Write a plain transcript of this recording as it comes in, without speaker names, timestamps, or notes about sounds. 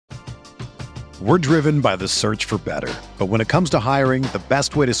We're driven by the search for better. But when it comes to hiring, the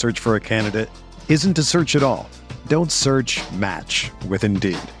best way to search for a candidate isn't to search at all. Don't search, match with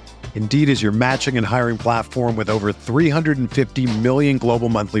Indeed. Indeed is your matching and hiring platform with over 350 million global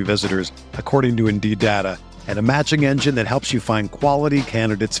monthly visitors, according to Indeed data, and a matching engine that helps you find quality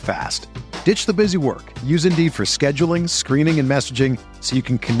candidates fast. Ditch the busy work. Use Indeed for scheduling, screening, and messaging so you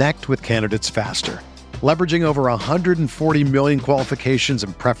can connect with candidates faster. Leveraging over 140 million qualifications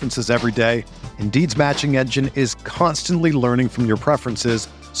and preferences every day, Indeed's matching engine is constantly learning from your preferences,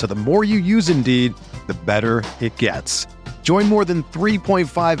 so the more you use Indeed, the better it gets. Join more than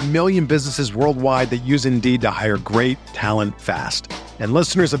 3.5 million businesses worldwide that use Indeed to hire great talent fast. And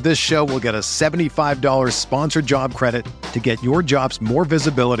listeners of this show will get a $75 sponsored job credit to get your jobs more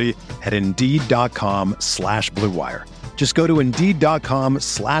visibility at Indeed.com/Blue Wire. Just go to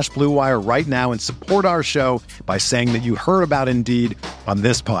Indeed.com/Blue Wire right now and support our show by saying that you heard about Indeed on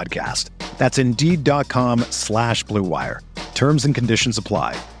this podcast. That's Indeed.com/Blue Wire. Terms and conditions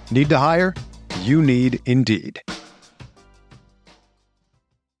apply. Need to hire? You need Indeed.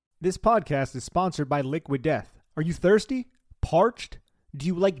 This podcast is sponsored by Liquid Death. Are you thirsty? Parched? Do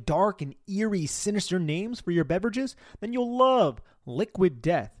you like dark and eerie, sinister names for your beverages? Then you'll love Liquid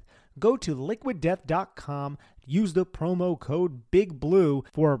Death. Go to liquiddeath.com, use the promo code BIGBLUE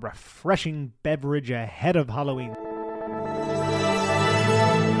for a refreshing beverage ahead of Halloween.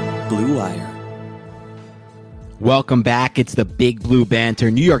 Blue Wire. Welcome back. It's the Big Blue Banter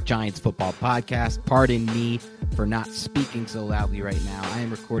New York Giants football podcast. Pardon me for not speaking so loudly right now. I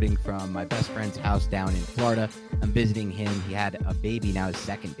am recording from my best friend's house down in Florida. I'm visiting him. He had a baby, now his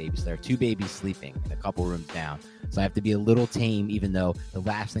second baby. So there are two babies sleeping in a couple rooms down. So I have to be a little tame, even though the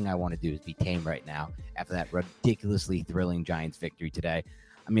last thing I want to do is be tame right now after that ridiculously thrilling Giants victory today.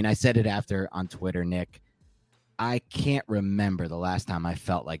 I mean, I said it after on Twitter, Nick. I can't remember the last time I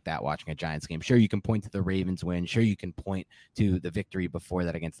felt like that watching a Giants game. Sure, you can point to the Ravens win. Sure, you can point to the victory before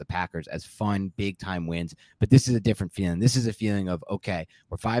that against the Packers as fun, big-time wins. But this is a different feeling. This is a feeling of, okay,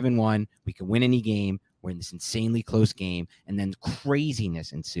 we're 5-1. We can win any game. We're in this insanely close game. And then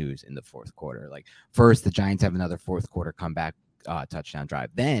craziness ensues in the fourth quarter. Like, first, the Giants have another fourth-quarter comeback touchdown drive.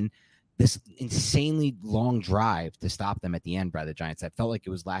 Then this insanely long drive to stop them at the end by the Giants that felt like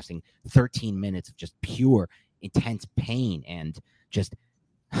it was lasting 13 minutes of just pure intense pain and just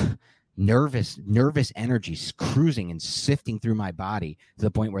nervous energy cruising and sifting through my body to the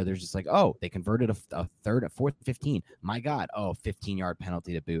point where there's just like, oh, they converted a fourth 15. My God. Oh, 15-yard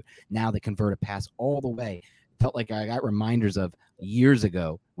penalty to boot. Now they convert a pass all the way. Felt like I got reminders of years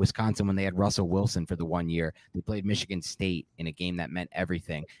ago, Wisconsin, when they had Russell Wilson for the 1 year. They played Michigan State in a game that meant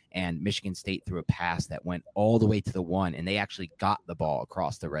everything. And Michigan State threw a pass that went all the way to the one, and they actually got the ball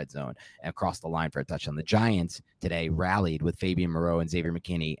across the red zone and across the line for a touchdown. The Giants today rallied with Fabian Moreau and Xavier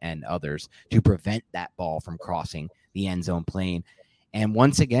McKinney and others to prevent that ball from crossing the end zone plane. And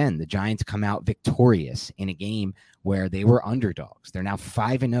once again, the Giants come out victorious in a game where they were underdogs. They're now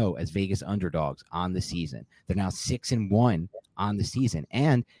 5-0 as Vegas underdogs on the season. They're now 6-1 on the season.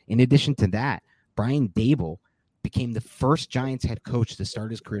 And in addition to that, Brian Daboll became the first Giants head coach to start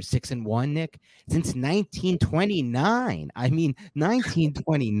his career 6-1, Nick, since 1929. I mean,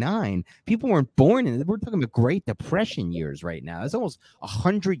 1929. People weren't born in it. We're talking about Great Depression years right now. It's almost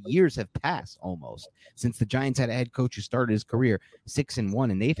 100 years have passed almost since the Giants had a head coach who started his career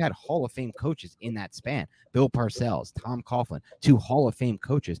 6-1, and they've had Hall of Fame coaches in that span. Bill Parcells, Tom Coughlin, two Hall of Fame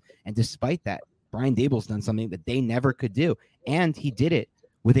coaches. And despite that, Brian Daboll's done something that they never could do. And he did it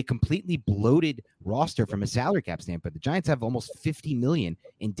with a completely bloated roster from a salary cap standpoint. The Giants have almost $50 million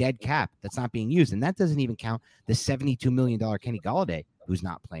in dead cap that's not being used. And that doesn't even count the $72 million Kenny Golladay, who's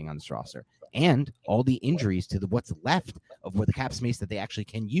not playing on this roster, and all the injuries to what's left of what the cap space that they actually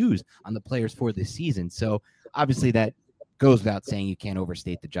can use on the players for this season. So obviously that goes without saying. You can't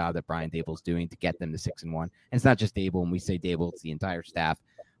overstate the job that Brian Daboll's doing to get them to 6-1. And it's not just Daboll. When we say Daboll, it's the entire staff.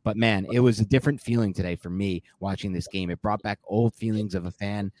 But, man, it was a different feeling today for me watching this game. It brought back old feelings of a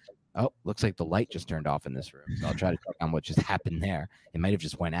fan. Oh, looks like the light just turned off in this room. So I'll try to check on what just happened there. It might have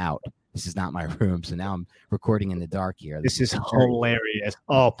just went out. This is not my room. So now I'm recording in the dark here. This is hilarious.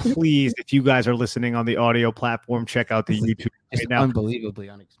 Oh, please, if you guys are listening on the audio platform, check out the YouTube right now. Unbelievably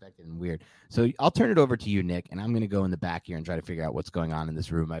unexpected and weird. So I'll turn it over to you, Nick, and I'm going to go in the back here and try to figure out what's going on in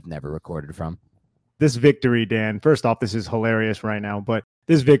this room I've never recorded from. This victory, Dan, first off, this is hilarious right now, but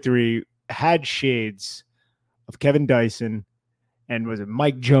this victory had shades of Kevin Dyson and was it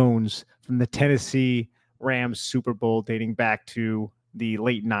Mike Jones from the Tennessee Rams Super Bowl dating back to the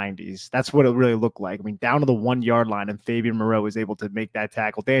late 90s. That's what it really looked like. I mean, down to the 1 yard line, and Fabian Moreau was able to make that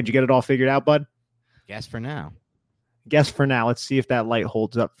tackle. Dan, did you get it all figured out, bud? Guess for now. Guess for now. Let's see if that light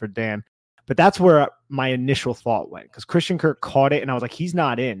holds up for Dan. But that's where my initial thought went, because Christian Kirk caught it and I was like, he's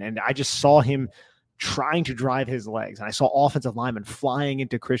not in. And I just saw him trying to drive his legs. And I saw offensive linemen flying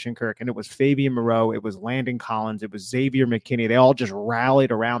into Christian Kirk, and it was Fabian Moreau, it was Landon Collins, it was Xavier McKinney. They all just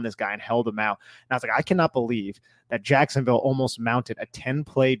rallied around this guy and held him out. And I was like, I cannot believe that Jacksonville almost mounted a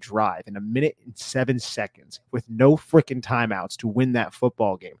 10-play drive in 1 minute and 7 seconds with no freaking timeouts to win that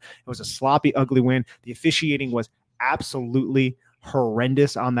football game. It was a sloppy, ugly win. The officiating was absolutely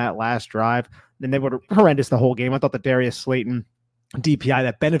horrendous on that last drive. And they were horrendous the whole game. I thought the Darius Slayton DPI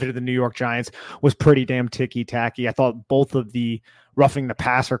that benefited the New York Giants was pretty damn ticky-tacky. I thought both of the roughing the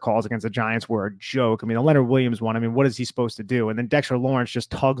passer calls against the Giants were a joke. I mean, the Leonard Williams one, I mean, what is he supposed to do? And then Dexter Lawrence just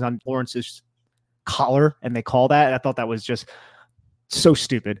tugs on Lawrence's collar, and they call that. I thought that was just so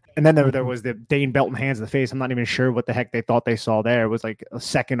stupid. And then there was the Dane Belton hands in the face. I'm not even sure what the heck they thought they saw there. It was like a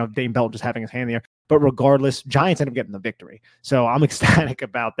second of Dane Belton just having his hand in the air. But regardless, Giants ended up getting the victory. So I'm ecstatic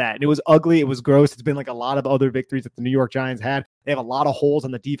about that. And it was ugly. It was gross. It's been like a lot of other victories that the New York Giants had. They have a lot of holes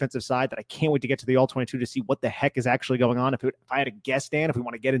on the defensive side that I can't wait to get to the All-22 to see what the heck is actually going on. If I had a guess, Dan, if we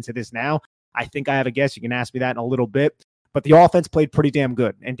want to get into this now, I think I have a guess. You can ask me that in a little bit. But the offense played pretty damn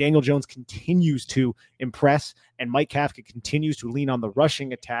good. And Daniel Jones continues to impress. And Mike Kafka continues to lean on the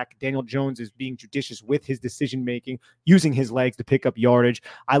rushing attack. Daniel Jones is being judicious with his decision-making, using his legs to pick up yardage.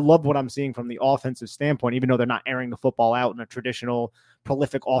 I love what I'm seeing from the offensive standpoint, even though they're not airing the football out in a traditional,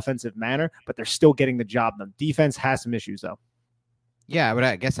 prolific offensive manner. But they're still getting the job done. Defense has some issues, though. Yeah,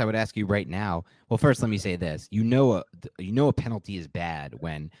 I guess I would ask you right now. Well, first, let me say this. You know a penalty is bad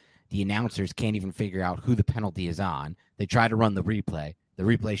when the announcers can't even figure out who the penalty is on. They try to run the replay. The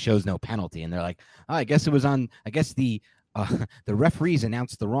replay shows no penalty, and they're like, oh, I guess it was on. I guess the referees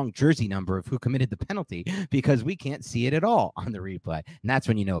announced the wrong jersey number of who committed the penalty because we can't see it at all on the replay. And that's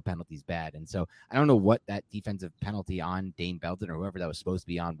when you know a penalty's bad. And so I don't know what that defensive penalty on Dane Belton or whoever that was supposed to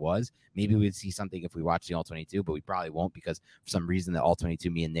be on was. Maybe we'd see something if we watch the All-22, but we probably won't because for some reason the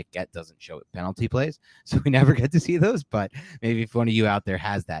All-22 me and Nick get doesn't show penalty plays. So we never get to see those. But maybe if one of you out there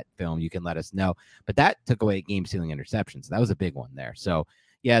has that film, you can let us know. But that took away game-sealing interceptions. That was a big one there. So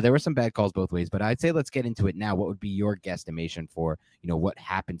yeah, there were some bad calls both ways, but I'd say let's get into it now. What would be your guesstimation for, what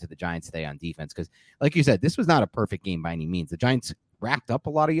happened to the Giants today on defense? Because like you said, this was not a perfect game by any means. The Giants racked up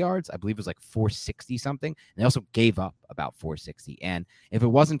a lot of yards. I believe it was like 460 something. And they also gave up about 460. And if it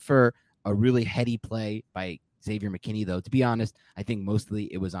wasn't for a really heady play by Xavier McKinney, though, to be honest, I think mostly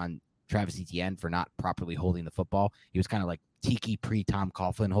it was on Travis Etienne for not properly holding the football. He was kind of like Tiki pre-Tom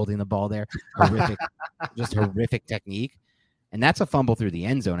Coughlin holding the ball there. Horrific technique. And that's a fumble through the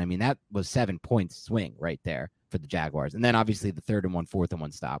end zone. I mean, that was 7 points swing right there for the Jaguars. And then obviously the 3rd and 1, 4th and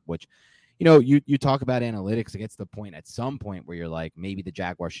 1 stop, which, you talk about analytics. It gets to the point at some point where you're like, maybe the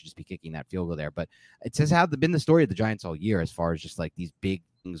Jaguars should just be kicking that field goal there. But it has been the story of the Giants all year as far as just like these big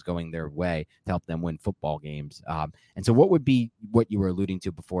things going their way to help them win football games. And so what would be what you were alluding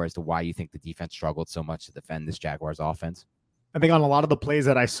to before as to why you think the defense struggled so much to defend this Jaguars offense? I think on a lot of the plays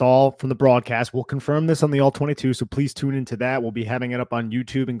that I saw from the broadcast, we'll confirm this on the All-22, so please tune into that. We'll be having it up on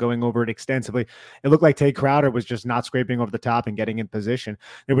YouTube and going over it extensively. It looked like Tay Crowder was just not scraping over the top and getting in position.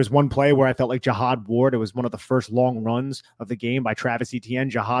 There was one play where I felt like Jihad Ward, it was one of the first long runs of the game by Travis Etienne.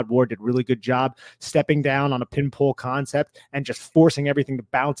 Jihad Ward did a really good job stepping down on a pin pull concept and just forcing everything to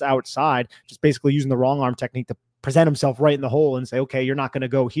bounce outside, just basically using the wrong arm technique to present himself right in the hole and say, okay, you're not going to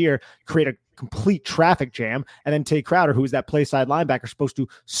go here, create a complete traffic jam. And then Tay Crowder, who is that play side linebacker, supposed to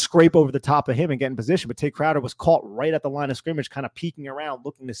scrape over the top of him and get in position. But Tay Crowder was caught right at the line of scrimmage, kind of peeking around,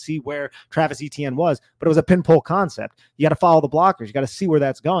 looking to see where Travis Etienne was. But it was a pin pull concept. You got to follow the blockers. You got to see where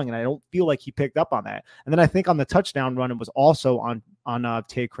that's going. And I don't feel like he picked up on that. And then I think on the touchdown run, it was also on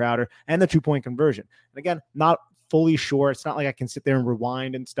Tay Crowder and the 2-point conversion. And again, not fully sure. It's not like I can sit there and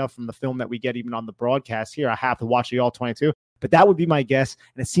rewind and stuff from the film that we get even on the broadcast here. I have to watch the All-22, but that would be my guess.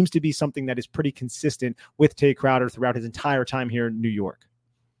 And it seems to be something that is pretty consistent with Tay Crowder throughout his entire time here in New York.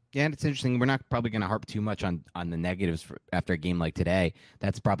 Yeah, and it's interesting. We're not probably going to harp too much on the negatives after a game like today.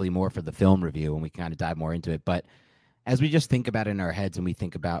 That's probably more for the film review, and we kind of dive more into it. But as we just think about it in our heads and we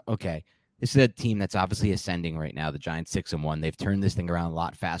think about, okay, this is a team that's obviously ascending right now. The Giants 6-1. They've turned this thing around a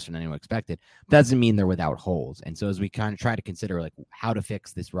lot faster than anyone expected. Doesn't mean they're without holes. And so as we kind of try to consider like how to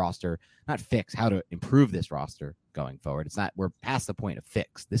fix this roster, how to improve this roster going forward. We're past the point of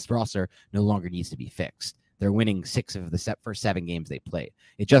fix. This roster no longer needs to be fixed. They're winning 6 of the first 7 games they played.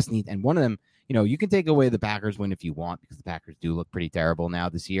 It just needs, and one of them, you can take away the Packers win if you want, because the Packers do look pretty terrible now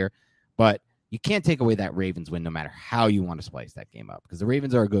this year, but you can't take away that Ravens win no matter how you want to splice that game up, because the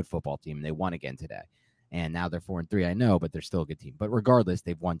Ravens are a good football team and they won again today. And now they're 4-3, I know, but they're still a good team. But regardless,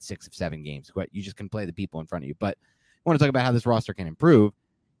 they've won 6 of 7 games. You just can play the people in front of you. But I want to talk about how this roster can improve.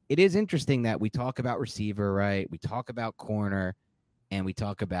 it is interesting that we talk about receiver, right? We talk about corner, and we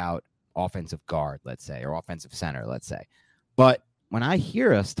talk about offensive guard, let's say, or offensive center, let's say. But when I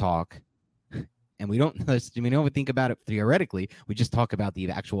hear us talk, and we don't think about it theoretically, we just talk about the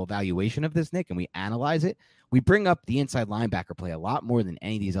actual evaluation of this, Nick, and we analyze it. We bring up the inside linebacker play a lot more than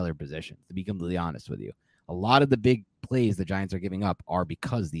any of these other positions, to be completely honest with you. A lot of the big plays the Giants are giving up are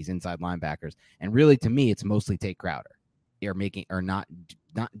because these inside linebackers. And really, to me, it's mostly Tate Crowder. They're not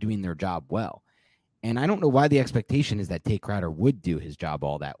doing their job well. And I don't know why the expectation is that Tate Crowder would do his job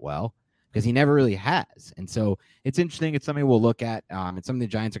all that well, because he never really has. And so it's interesting. It's something we'll look at. It's something the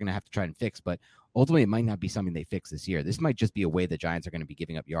Giants are going to have to try and fix, but ultimately it might not be something they fix this year. This might just be a way the Giants are going to be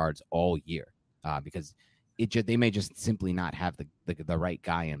giving up yards all year, because they may just simply not have the right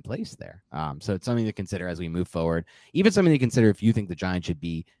guy in place there. So it's something to consider as we move forward. Even something to consider if you think the Giants should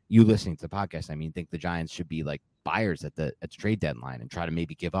be, you listening to the podcast, I mean, think the Giants should be like buyers at the trade deadline and try to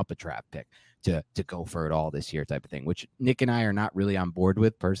maybe give up a draft pick to go for it all this year type of thing, which Nick and I are not really on board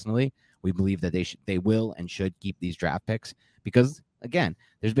with personally. We believe that they will and should keep these draft picks because, again,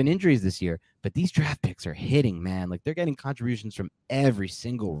 there's been injuries this year, but these draft picks are hitting, man. Like, they're getting contributions from every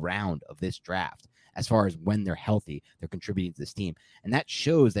single round of this draft. As far as when they're healthy, they're contributing to this team. And that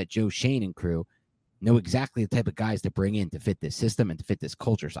shows that Joe Schoen and crew know exactly the type of guys to bring in to fit this system and to fit this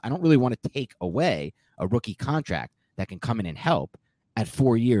culture. So I don't really want to take away a rookie contract that can come in and help at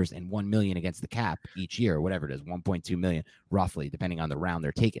 4 years and $1 million against the cap each year, or whatever it is, $1.2 million roughly, depending on the round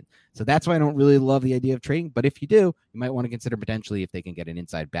they're taking. So that's why I don't really love the idea of trading. But if you do, you might want to consider potentially if they can get an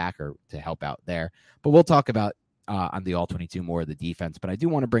inside backer to help out there. But we'll talk about on the All 22 more of the defense. But I do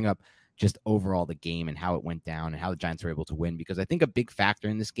want to bring up just overall the game and how it went down and how the Giants were able to win, because I think a big factor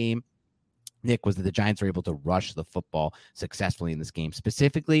in this game, Nick, was that the Giants were able to rush the football successfully in this game,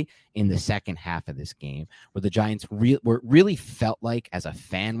 specifically in the second half of this game, where the Giants really felt like, as a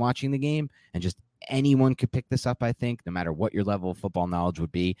fan watching the game, and just anyone could pick this up, I think, no matter what your level of football knowledge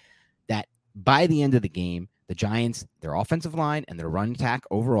would be, that by the end of the game, the Giants, their offensive line and their run attack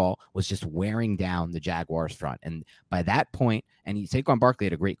overall was just wearing down the Jaguars front. And by that point, and Saquon Barkley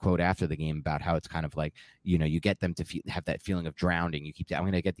had a great quote after the game about how it's kind of like, you get them to have that feeling of drowning. I'm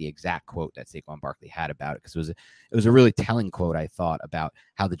going to get the exact quote that Saquon Barkley had about it, because it was a really telling quote, I thought, about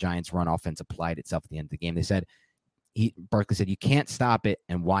how the Giants run offense applied itself at the end of the game. They said, Barkley said, "You can't stop it,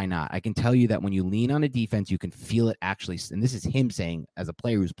 and why not? I can tell you that when you lean on a defense, you can feel it actually," and this is him saying, as a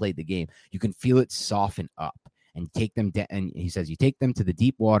player who's played the game, "you can feel it soften up and take them and he says, you take them to the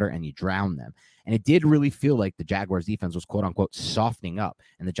deep water and you drown them." And it did really feel like the Jaguars defense was, quote unquote, softening up,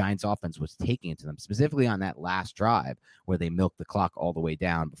 and the Giants offense was taking it to them, specifically on that last drive where they milked the clock all the way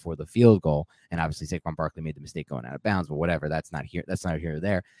down before the field goal. And obviously Saquon Barkley made the mistake going out of bounds, but whatever, that's not here or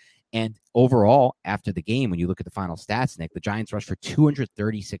there. And overall, after the game, when you look at the final stats, Nick, the Giants rushed for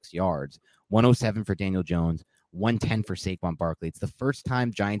 236 yards, 107 for Daniel Jones, 110 for Saquon Barkley. It's the first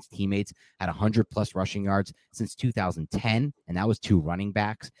time Giants teammates had 100-plus rushing yards since 2010, and that was 2 running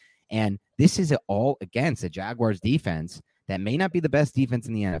backs. And this is all against a Jaguars defense that may not be the best defense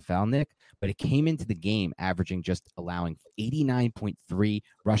in the NFL, Nick, but it came into the game averaging just allowing 89.3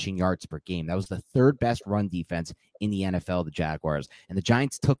 rushing yards per game. That was the 3rd best run defense in the NFL, the Jaguars. And the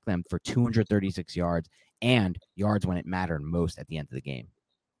Giants took them for 236 yards and yards when it mattered most at the end of the game.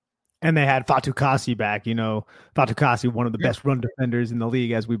 And they had Fatukasi back. Fatukasi, one of the best run defenders in the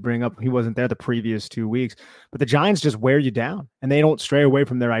league, as we bring up. He wasn't there the previous 2 weeks. But the Giants just wear you down, and they don't stray away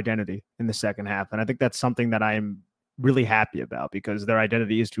from their identity in the second half. And I think that's something that I'm really happy about, because their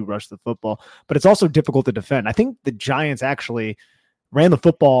identity is to rush the football. But it's also difficult to defend. I think the Giants actually ran the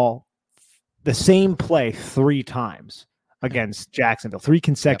football the same play 3 times against Jacksonville, 3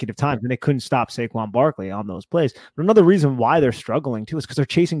 consecutive times, and they couldn't stop Saquon Barkley on those plays. But another reason why they're struggling too is because they're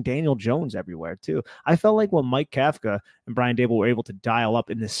chasing Daniel Jones everywhere too. I felt like what Mike Kafka and Brian Daboll were able to dial up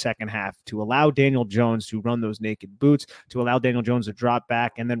in the second half to allow Daniel Jones to run those naked boots, to allow Daniel Jones to drop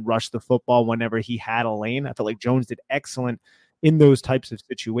back and then rush the football whenever he had a lane. I felt like Jones did excellent in those types of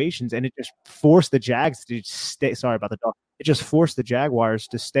situations, and it just forced the Jags to stay. Sorry about the dog. It just forced the Jaguars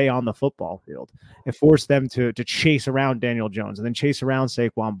to stay on the football field. It forced them to chase around Daniel Jones and then chase around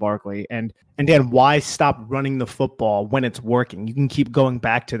Saquon Barkley. And Dan, why stop running the football when it's working? You can keep going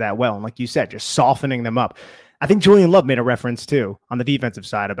back to that well. And like you said, just softening them up. I think Julian Love made a reference too on the defensive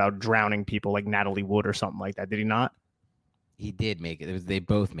side about drowning people like Natalie Wood or something like that. Did he not? He did make it. They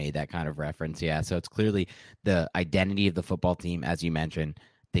both made that kind of reference. Yeah. So it's clearly the identity of the football team, as you mentioned.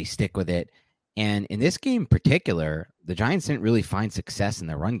 They stick with it. And in this game in particular, the Giants didn't really find success in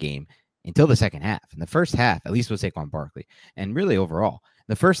the run game until the second half. In the first half, at least with Saquon Barkley, and really overall,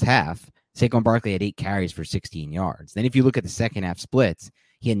 the first half, Saquon Barkley had 8 carries for 16 yards. Then if you look at the second half splits,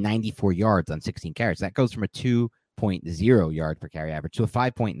 he had 94 yards on 16 carries. That goes from a 2.0 yard per carry average to a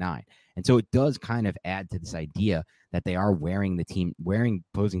 5.9. And so it does kind of add to this idea that they are wearing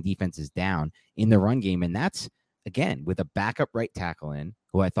opposing defenses down in the run game. And that's, again, with a backup right tackle in,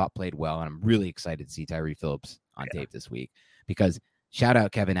 who I thought played well. And I'm really excited to see Tyree Phillips on tape this week, because shout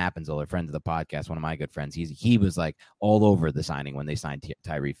out Kevin Appenzeller, friend of the podcast, one of my good friends. He was like all over the signing when they signed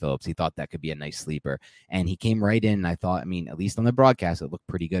Tyree Phillips. He thought that could be a nice sleeper. And he came right in. And I thought, at least on the broadcast, it looked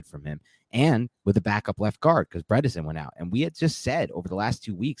pretty good from him. And with a backup left guard, because Bredesen went out. And we had just said over the last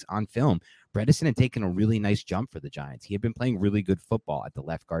 2 weeks on film, Bredesen had taken a really nice jump for the Giants. He had been playing really good football at the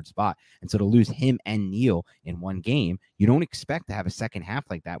left guard spot. And so to lose him and Neal in one game, you don't expect to have a second half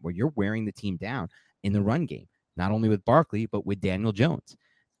like that where you're wearing the team down in the run game, not only with Barkley, but with Daniel Jones.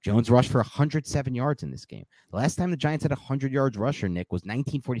 Jones rushed for 107 yards in this game. The last time the Giants had a 100 yards rusher, Nick, was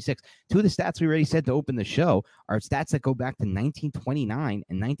 1946. Two of the stats we already said to open the show are stats that go back to 1929 and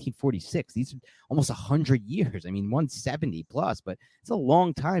 1946. These are almost 100 years. 170 plus, but it's a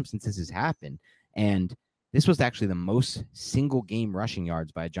long time since this has happened. And this was actually the most single game rushing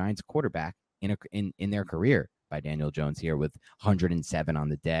yards by a Giants quarterback in their career by Daniel Jones here, with 107 on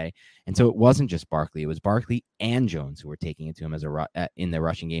the day. And so it wasn't just Barkley. It was Barkley and Jones who were taking it to him as in the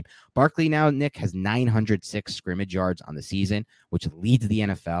rushing game. Barkley now, Nick, has 906 scrimmage yards on the season, which leads the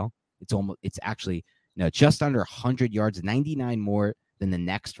NFL. It's actually just under 100 yards, 99 more than the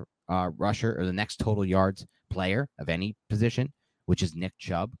next rusher, or the next total yards player of any position, which is Nick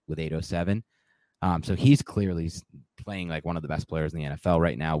Chubb with 807. So he's clearly playing like one of the best players in the NFL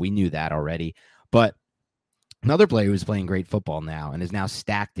right now. We knew that already. But another player who's playing great football now and has now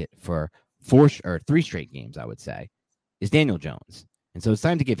stacked it for 3 straight games, I would say, is Daniel Jones. And so it's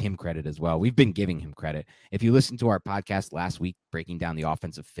time to give him credit as well. We've been giving him credit. If you listened to our podcast last week, breaking down the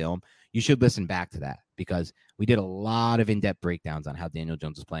offensive film, you should listen back to that, because we did a lot of in-depth breakdowns on how Daniel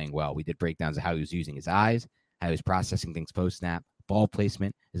Jones was playing well. We did breakdowns of how he was using his eyes, how he was processing things post-snap, ball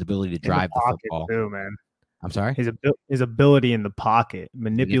placement, his ability to drive the football. Too, man. I'm sorry? His ability in the pocket,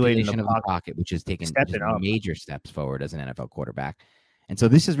 manipulating the pocket, which has taken major steps forward as an NFL quarterback. And so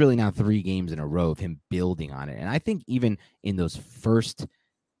this is really now 3 games in a row of him building on it. And I think even in those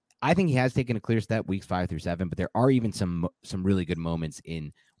I think he has taken a clear step weeks 5 through 7, but there are even some really good moments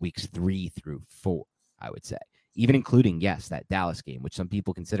in weeks 3 through 4, I would say. Even including, yes, that Dallas game, which some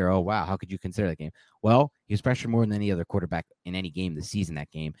people consider, oh, wow, how could you consider that game? Well, he was pressured more than any other quarterback in any game this season,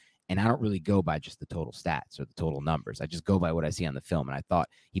 that game. And I don't really go by just the total stats or the total numbers. I just go by what I see on the film. And I thought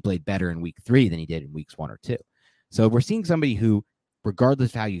he played better in week 3 than he did in weeks 1 or 2. So we're seeing somebody who,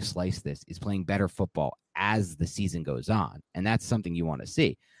 regardless of how you slice this, is playing better football as the season goes on. And that's something you want to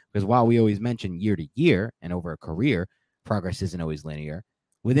see. Because while we always mention year to year and over a career, progress isn't always linear.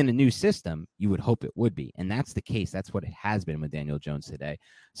 Within a new system, you would hope it would be. And that's the case. That's what it has been with Daniel Jones today.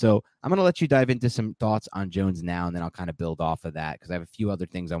 So I'm going to let you dive into some thoughts on Jones now, and then I'll kind of build off of that, because I have a few other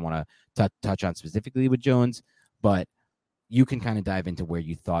things I want to touch on specifically with Jones. But you can kind of dive into where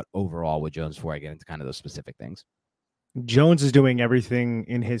you thought overall with Jones before I get into kind of those specific things. Jones is doing everything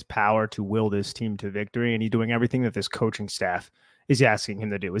in his power to will this team to victory, and he's doing everything that this coaching staff is asking him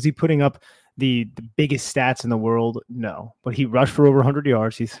to do. Is he putting up the biggest stats in the world? No, but he rushed for over 100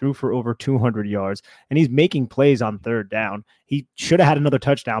 yards. He threw for over 200 yards, and he's making plays on third down. He should have had another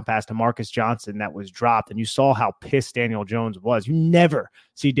touchdown pass to Marcus Johnson that was dropped, and you saw how pissed Daniel Jones was. You never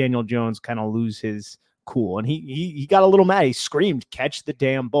see Daniel Jones kind of lose his cool, and he got a little mad. He screamed, "Catch the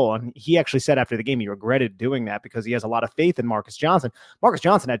damn ball!" And he actually said after the game he regretted doing that, because he has a lot of faith in Marcus Johnson. Marcus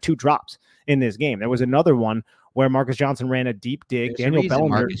Johnson had 2 drops in this game. There was another one where Marcus Johnson ran a deep dig. There's Daniel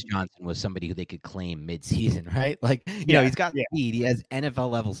Bellinger. Marcus Johnson was somebody who they could claim mid-season, right? Like, you know, he's got speed. He has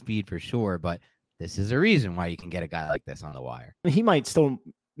NFL level speed for sure, but this is a reason why you can get a guy like this on the wire. He might still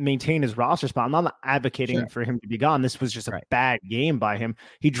maintain his roster spot. I'm not advocating for him to be gone. This was just a bad game by him.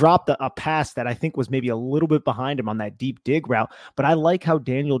 He dropped a pass that I think was maybe a little bit behind him on that deep dig route, but I like how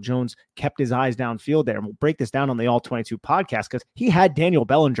Daniel Jones kept his eyes downfield there. And we'll break this down on the All 22 podcast, because he had Daniel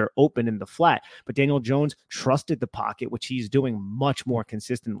Bellinger open in the flat, but Daniel Jones trusted the pocket, which he's doing much more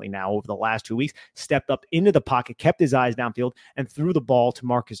consistently now over the last 2 weeks, stepped up into the pocket, kept his eyes downfield, and threw the ball to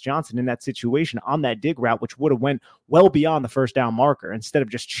Marcus Johnson in that situation on that dig route, which would have went well beyond the first down marker, instead of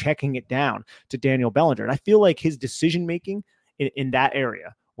just checking it down to Daniel Bellinger. And I feel like his decision-making in that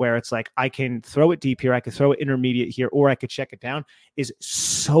area, where it's like, I can throw it deep here, I can throw it intermediate here, or I could check it down, is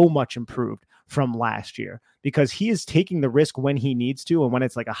so much improved from last year, because he is taking the risk when he needs to, and when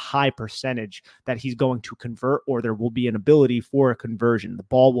it's like a high percentage that he's going to convert, or there will be an ability for a conversion. The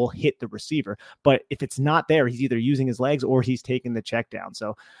ball will hit the receiver. But if it's not there, he's either using his legs or he's taking the check down.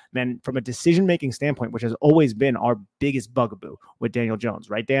 So, man, from a decision-making standpoint, which has always been our biggest bugaboo with Daniel Jones,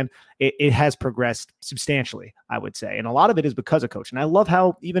 right, Dan? It has progressed substantially, I would say. And a lot of it is because of coach. And I love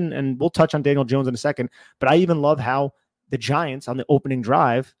how and we'll touch on Daniel Jones in a second, but I even love how the Giants on the opening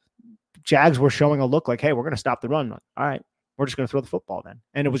drive, Jags were showing a look like, hey, we're going to stop the run. All right, we're just going to throw the football then.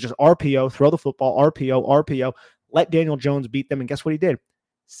 And it was just RPO, throw the football, RPO, let Daniel Jones beat them. And guess what he did?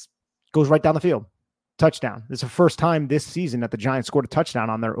 Goes right down the field. Touchdown. This is the first time this season that the Giants scored a touchdown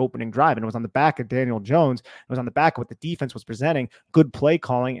on their opening drive. And it was on the back of Daniel Jones. It was on the back of what the defense was presenting, good play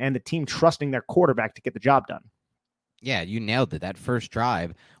calling, and the team trusting their quarterback to get the job done. Yeah, you nailed it. That first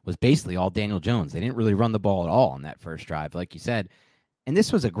drive was basically all Daniel Jones. They didn't really run the ball at all on that first drive, like you said. And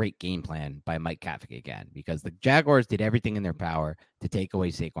this was a great game plan by Mike Kafka again, because the Jaguars did everything in their power to take away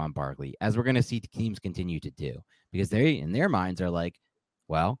Saquon Barkley, as we're going to see teams continue to do, because they, in their minds, are like,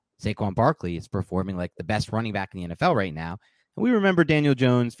 well, Saquon Barkley is performing like the best running back in the NFL right now. And we remember Daniel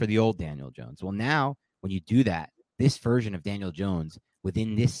Jones for the old Daniel Jones. Well, now when you do that, this version of Daniel Jones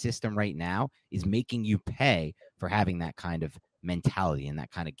within this system right now is making you pay for having that kind of mentality and that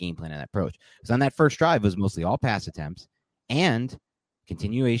kind of game plan and approach. Because on that first drive, it was mostly all pass attempts and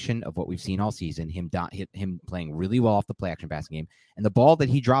continuation of what we've seen all season, him playing really well off the play action passing game. And the ball that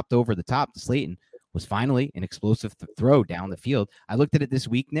he dropped over the top to Slayton was finally an explosive throw down the field. I looked at it this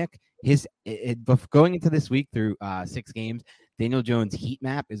week, Nick. Going into this week through 6 games, Daniel Jones' heat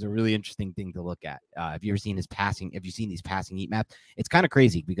map is a really interesting thing to look at. Have you ever seen his passing? Have you seen these passing heat maps? It's kind of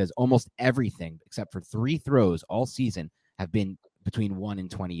crazy because almost everything except for 3 throws all season have been between 1 and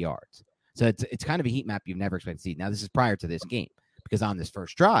 20 yards. So it's kind of a heat map you've never expected to see. Now, this is prior to this game, because on this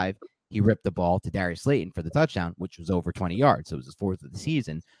first drive, he ripped the ball to Darius Slayton for the touchdown, which was over 20 yards. So it was his 4th of the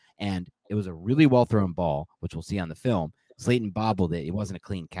season. And it was a really well-thrown ball, which we'll see on the film. Slayton bobbled it. It wasn't a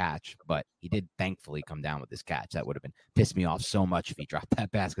clean catch, but he did thankfully come down with this catch. That would have pissed me off so much if he dropped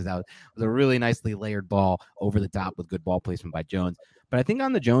that pass, because that was a really nicely layered ball over the top with good ball placement by Jones. But I think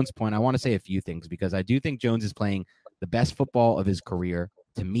on the Jones point, I want to say a few things, because I do think Jones is playing the best football of his career,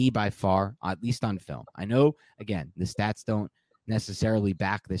 to me by far, at least on film. I know, again, the stats don't necessarily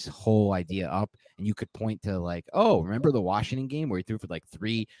back this whole idea up, and you could point to like, oh, remember the Washington game where he threw for like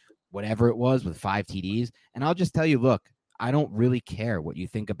 3 whatever it was with 5 TDs? And I'll just tell you, look, I don't really care what you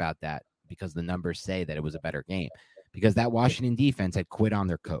think about that, because the numbers say that it was a better game, because that Washington defense had quit on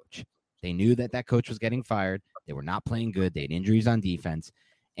their coach. They knew that coach was getting fired. They were not playing good. They had injuries on defense,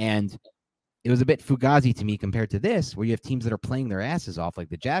 and it was a bit fugazi to me compared to this, where you have teams that are playing their asses off, like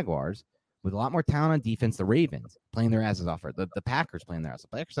the Jaguars, with a lot more talent on defense. The Ravens playing their asses off, or the Packers playing their asses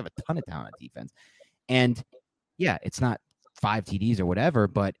off. The Packers have a ton of talent on defense. And yeah, it's not 5 TDs or whatever,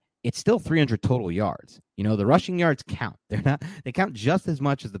 but it's still 300 total yards. You know, the rushing yards count. They count just as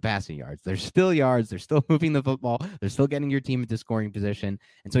much as the passing yards. They're still yards. They're still moving the football. They're still getting your team into scoring position.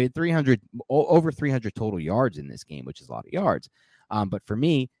 And so he had over 300 total yards in this game, which is a lot of yards. But for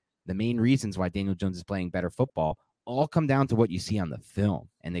me, the main reasons why Daniel Jones is playing better football all come down to what you see on the film,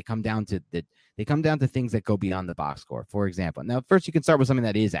 and they come down to things that go beyond the box score. For example, now first you can start with something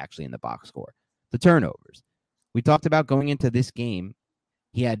that is actually in the box score: the turnovers. We talked about going into this game.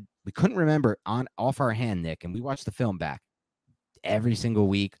 We couldn't remember off our hand, Nick, and we watched the film back every single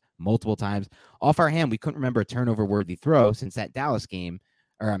week, multiple times. Off our hand, we couldn't remember a turnover-worthy throw since that Dallas game,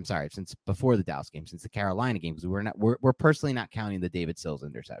 since before the Dallas game, since the Carolina game, because we're personally not counting the David Sills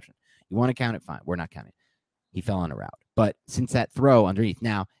interception. You want to count it, fine. We're not counting it. He fell on a route. But since that throw underneath,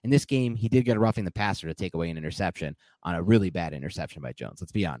 now in this game, he did get a roughing the passer to take away an interception on a really bad interception by Jones.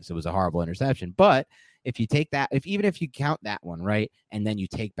 Let's be honest. It was a horrible interception. But if you take that, even if you count that one, right, and then you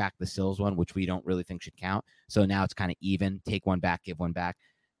take back the Sills one, which we don't really think should count. So now it's kind of even. Take one back, give one back.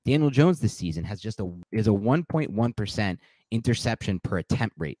 Daniel Jones this season is a 1.1% interception per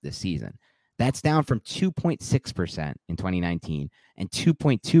attempt rate this season. That's down from 2.6% in 2019 and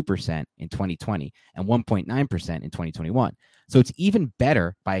 2.2% in 2020 and 1.9% in 2021. So it's even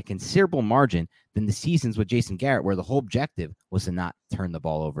better by a considerable margin than the seasons with Jason Garrett, where the whole objective was to not turn the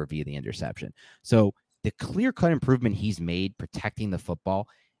ball over via the interception. So the clear-cut improvement he's made protecting the football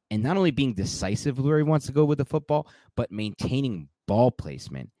and not only being decisive where he wants to go with the football, but maintaining ball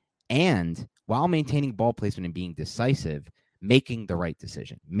placement. And while maintaining ball placement and being decisive, making the right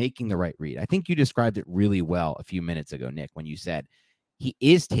decision, making the right read. I think you described it really well a few minutes ago, Nick, when you said he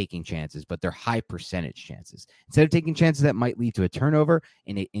is taking chances, but they're high percentage chances. Instead of taking chances that might lead to a turnover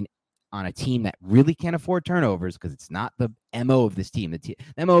in on a team that really can't afford turnovers, because it's not the MO of this team.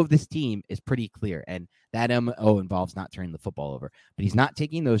 The MO of this team is pretty clear, and that MO involves not turning the football over. But he's not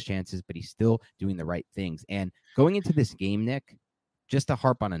taking those chances, but he's still doing the right things. And going into this game, Nick, just to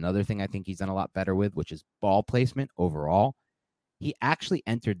harp on another thing I think he's done a lot better with, which is ball placement overall. He actually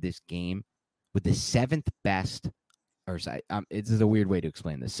entered this game with the seventh best, or this is a weird way to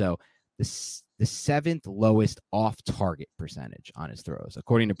explain this. So the seventh lowest off-target percentage on his throws,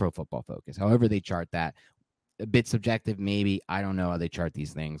 according to Pro Football Focus. However they chart that, a bit subjective maybe. I don't know how they chart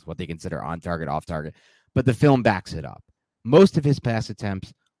these things, what they consider on-target, off-target, but the film backs it up. Most of his pass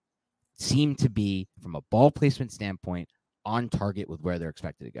attempts seem to be, from a ball placement standpoint, on target with where they're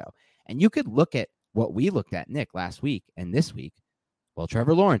expected to go. And you could look at what we looked at, Nick, last week and this week. Well,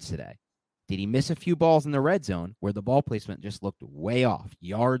 Trevor Lawrence today. Did he miss a few balls in the red zone where the ball placement just looked way off,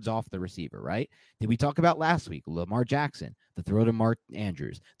 yards off the receiver, right? Did we talk about last week, Lamar Jackson, the throw to Mark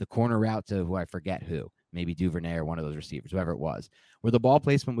Andrews, the corner route to who I forget who, maybe Duvernay or one of those receivers, whoever it was, where the ball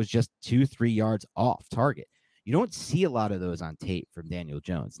placement was just 2-3 yards off target? You don't see a lot of those on tape from Daniel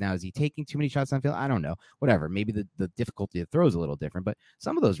Jones. Now, is he taking too many shots on field? I don't know. Whatever. Maybe the difficulty of throw is a little different, but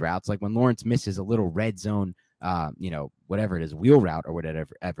some of those routes, like when Lawrence misses a little red zone, whatever it is, wheel route or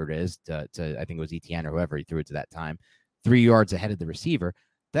whatever it is, to I think it was Etienne or whoever he threw it to that time, 3 yards ahead of the receiver,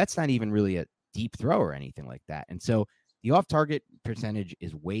 that's not even really a deep throw or anything like that. And so the off-target percentage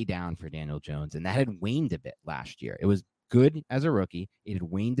is way down for Daniel Jones, and that had waned a bit last year. It was good as a rookie. It had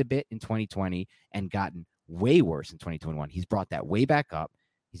waned a bit in 2020 and gotten way worse in 2021. He's brought that way back up.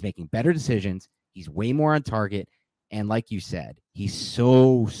 He's making better decisions. He's way more on target. And like you said, he's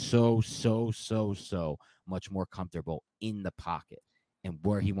so much more comfortable in the pocket and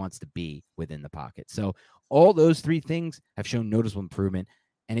where he wants to be within the pocket. So all those three things have shown noticeable improvement.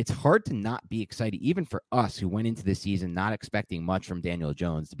 And it's hard to not be excited, even for us who went into this season not expecting much from Daniel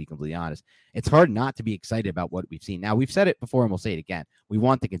Jones, to be completely honest. It's hard not to be excited about what we've seen. Now, we've said it before and we'll say it again. We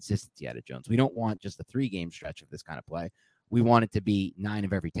want the consistency out of Jones. We don't want just a 3-game stretch of this kind of play. We want it to be 9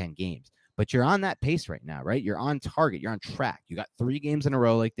 of every 10 games. But you're on that pace right now, right? You're on target. You're on track. You got 3 games in a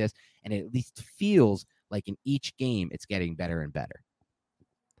row like this, and it at least feels like in each game it's getting better and better.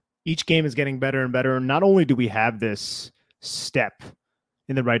 Each game is getting better and better. Not only do we have this step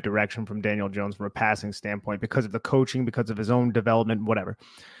in the right direction from Daniel Jones from a passing standpoint because of the coaching, because of his own development, whatever.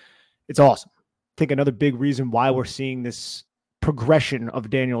 It's awesome. I think another big reason why we're seeing this progression of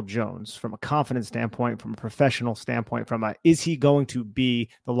Daniel Jones from a confidence standpoint, from a professional standpoint, is he going to be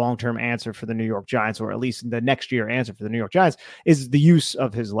the long-term answer for the New York Giants, or at least the next year answer for the New York Giants, is the use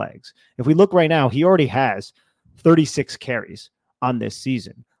of his legs. If we look right now, he already has 36 carries on this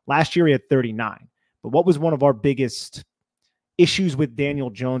season. Last year he had 39. But what was one of our biggest issues with Daniel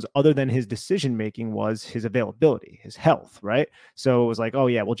Jones, other than his decision-making, was his availability, his health, right? So it was like, oh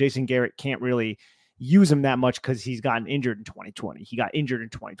yeah, well, Jason Garrett can't really use him that much because he's gotten injured in 2020. He got injured in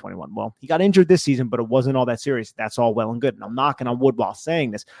 2021. Well, he got injured this season, but it wasn't all that serious. That's all well and good. And I'm knocking on wood while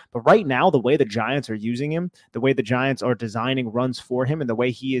saying this. But right now, the way the Giants are using him, the way the Giants are designing runs for him, and the way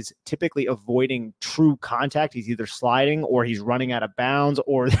he is typically avoiding true contact, he's either sliding or he's running out of bounds,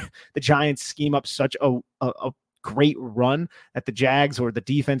 or the Giants scheme up such a great run that the Jags or the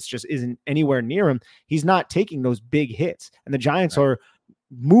defense just isn't anywhere near him. He's not taking those big hits. And the Giants are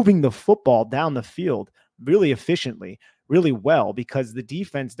moving the football down the field really efficiently, really well, because the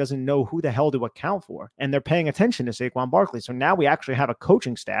defense doesn't know who the hell to account for. And they're paying attention to Saquon Barkley. So now we actually have a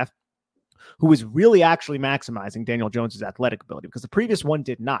coaching staff who is really actually maximizing Daniel Jones's athletic ability, because the previous one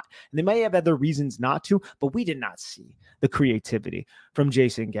did not. And they may have other reasons not to, but we did not see the creativity from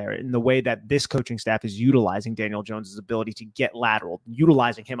Jason Garrett in the way that this coaching staff is utilizing Daniel Jones's ability to get lateral,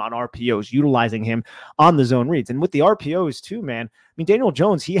 utilizing him on RPOs, utilizing him on the zone reads. And with the RPOs too, man, I mean, Daniel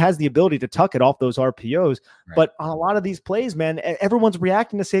Jones, he has the ability to tuck it off those RPOs, right. But on a lot of these plays, man, everyone's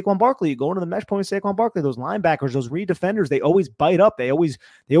reacting to Saquon Barkley. You go into the mesh point with Saquon Barkley, those linebackers, those read defenders, they always bite up. They always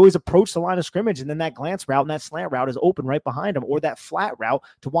approach the line of scrimmage, and then that glance route and that slant route is open right behind them, or that flat route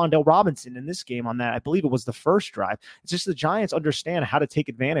to Wan'Dale Robinson in this game on that, I believe it was the first drive. It's just the Giants understand how to take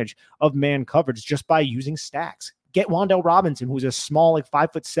advantage of man coverage just by using stacks. Get Wan'Dale Robinson, who's a small, like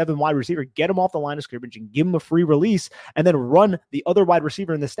 5'7" wide receiver, get him off the line of scrimmage and give him a free release, and then run the other wide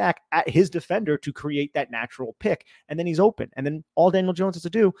receiver in the stack at his defender to create that natural pick. And then he's open. And then all Daniel Jones has to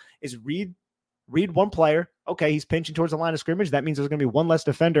do is read one player. Okay, he's pinching towards the line of scrimmage. That means there's going to be one less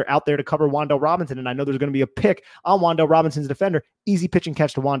defender out there to cover Wan'Dale Robinson. And I know there's going to be a pick on Wan'Dale Robinson's defender. Easy pitch and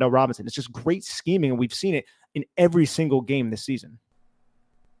catch to Wan'Dale Robinson. It's just great scheming, and we've seen it in every single game this season.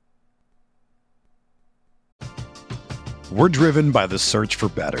 We're driven by the search for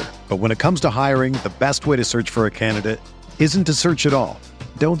better. But when it comes to hiring, the best way to search for a candidate isn't to search at all.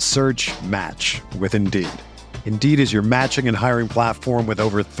 Don't search, match with Indeed. Indeed is your matching and hiring platform with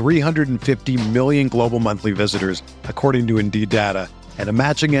over 350 million global monthly visitors, according to Indeed data, and a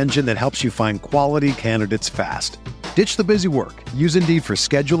matching engine that helps you find quality candidates fast. Ditch the busy work. Use Indeed for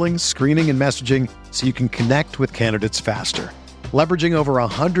scheduling, screening, and messaging so you can connect with candidates faster. Leveraging over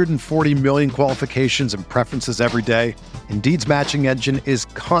 140 million qualifications and preferences every day, Indeed's matching engine is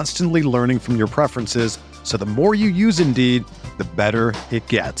constantly learning from your preferences, so the more you use Indeed, the better it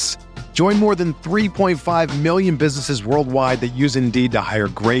gets. Join more than 3.5 million businesses worldwide that use Indeed to hire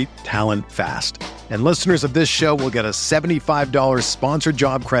great talent fast. And listeners of this show will get a $75 sponsored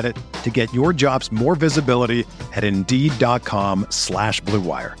job credit to get your jobs more visibility at Indeed.com/Blue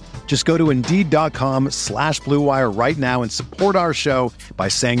Wire. Just go to Indeed.com/Blue Wire right now and support our show by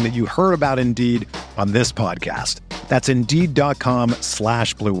saying that you heard about Indeed on this podcast. That's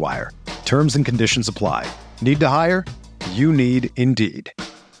Indeed.com/Blue Wire. Terms and conditions apply. Need to hire? You need Indeed.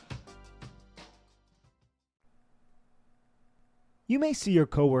 You may see your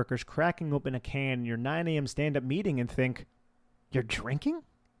coworkers cracking open a can in your 9 a.m. stand-up meeting and think, "You're drinking?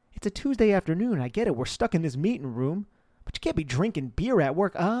 It's a Tuesday afternoon. I get it. We're stuck in this meeting room. But you can't be drinking beer at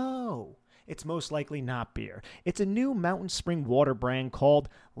work." Oh, it's most likely not beer. It's a new Mountain Spring water brand called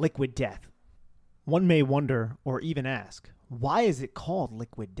Liquid Death. One may wonder, or even ask, why is it called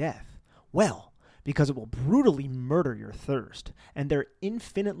Liquid Death? Well, because it will brutally murder your thirst, and their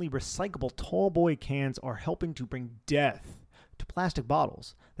infinitely recyclable tall boy cans are helping to bring death to plastic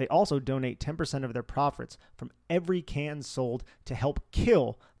bottles. They also donate 10% of their profits from every can sold to help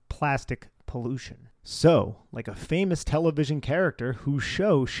kill plastic pollution. So, like a famous television character whose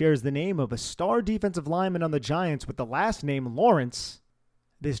show shares the name of a star defensive lineman on the Giants with the last name Lawrence,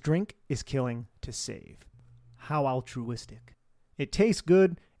 this drink is killing to save. How altruistic. It tastes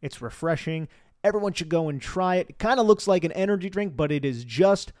good, it's refreshing, everyone should go and try it. It kind of looks like an energy drink, but it is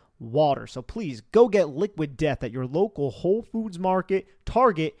just water. So please go get Liquid Death at your local Whole Foods Market,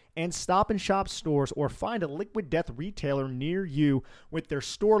 Target, and Stop and Shop stores, or find a Liquid Death retailer near you with their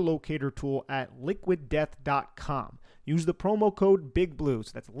store locator tool at liquiddeath.com. Use the promo code BIGBLUE.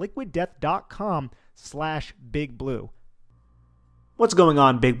 So that's liquiddeath.com/BIGBLUE. What's going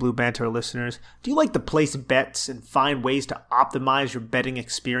on, Big Blue Banter listeners? Do you like to place bets and find ways to optimize your betting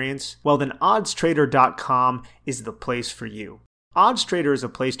experience? Well, then oddstrader.com is the place for you. OddsTrader is a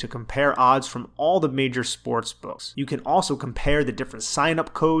place to compare odds from all the major sports books. You can also compare the different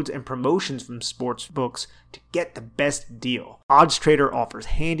sign-up codes and promotions from sports books to get the best deal. OddsTrader offers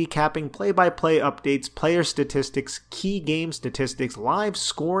handicapping, play-by-play updates, player statistics, key game statistics, live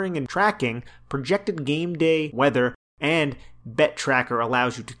scoring and tracking, projected game day weather, and Bet Tracker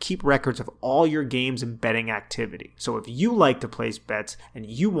allows you to keep records of all your games and betting activity. So if you like to place bets and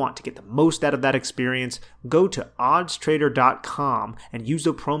you want to get the most out of that experience, go to oddstrader.com and use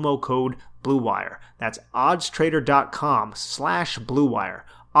the promo code BlueWire. That's oddstrader.com/BlueWire.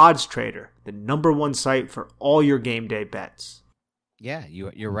 OddsTrader, the #1 site for all your game day bets. Yeah,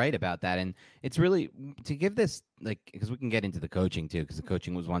 you're right about that. And it's really to give this, like, because we can get into the coaching too, because the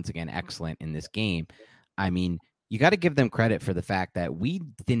coaching was once again excellent in this game. I mean, you got to give them credit for the fact that we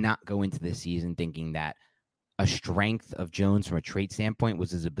did not go into this season thinking that a strength of Jones from a trait standpoint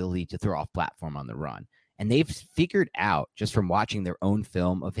was his ability to throw off platform on the run. And they've figured out, just from watching their own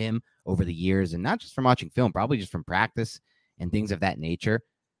film of him over the years, and not just from watching film, probably just from practice and things of that nature,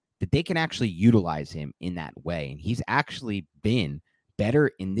 that they can actually utilize him in that way. And he's actually been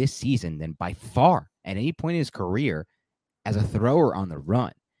better in this season than by far at any point in his career as a thrower on the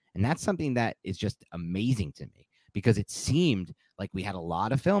run. And that's something that is just amazing to me, because it seemed like we had a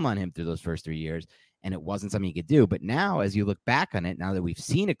lot of film on him through those first 3 years, and it wasn't something he could do. But now, as you look back on it, now that we've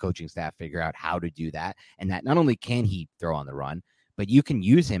seen a coaching staff figure out how to do that, and that not only can he throw on the run, but you can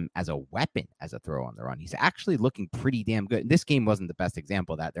use him as a weapon, as a throw on the run. He's actually looking pretty damn good. This game wasn't the best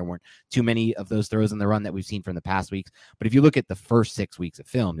example of that. There weren't too many of those throws on the run that we've seen from the past weeks. But if you look at the first 6 weeks of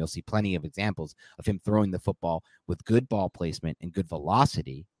film, you'll see plenty of examples of him throwing the football with good ball placement and good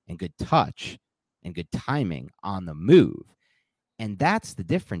velocity and good touch and good timing on the move. And that's the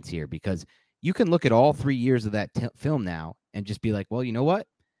difference here, because you can look at all 3 years of that film now and just be like, well, you know what?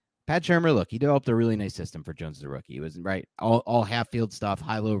 Pat Shurmur, look, he developed a really nice system for Jones as a rookie. It was right, all half field stuff,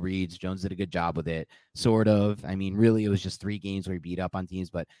 high-low reads. Jones did a good job with it, sort of. I mean, really, it was just 3 games where he beat up on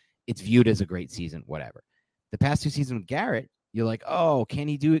teams, but it's viewed as a great season, whatever. The past 2 seasons with Garrett, you're like, oh, can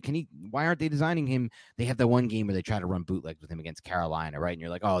he do it? Why aren't they designing him? They have that one game where they try to run bootlegs with him against Carolina, right? And you're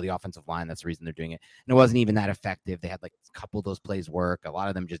like, oh, the offensive line, that's the reason they're doing it. And it wasn't even that effective. They had like a couple of those plays work. A lot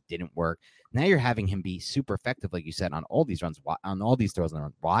of them just didn't work. Now you're having him be super effective, like you said, on all these runs, on all these throws on the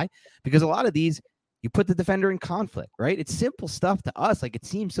run. Why? Because a lot of these, You put the defender in conflict, right? It's simple stuff to us. Like, it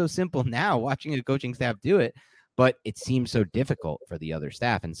seems so simple now watching a coaching staff do it, but it seems so difficult for the other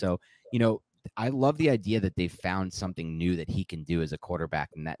staff. And so, I love the idea that they found something new that he can do as a quarterback,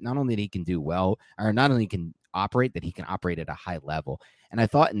 and that not only that he can do well, or not only can operate, that he can operate at a high level. And I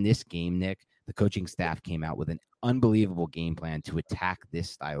thought in this game, Nick, the coaching staff came out with an unbelievable game plan to attack this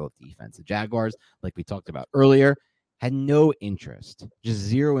style of defense. The Jaguars, like we talked about earlier, had no interest, just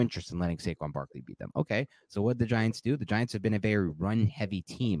zero interest in letting Saquon Barkley beat them. Okay, so what did the Giants do? The Giants have been a very run-heavy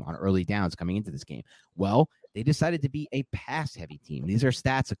team on early downs coming into this game. Well, they decided to be a pass-heavy team. These are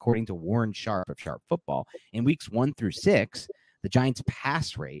stats according to Warren Sharp of Sharp Football. In weeks 1 through 6, the Giants'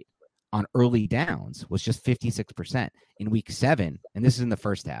 pass rate on early downs was just 56%. In week 7, and this is in the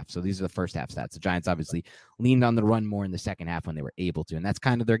first half, so these are the first half stats. The Giants obviously leaned on the run more in the second half when they were able to, and that's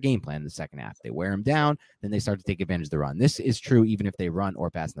kind of their game plan in the second half. They wear them down, then they start to take advantage of the run. This is true even if they run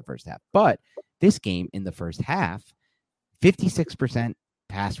or pass in the first half. But this game in the first half, 56%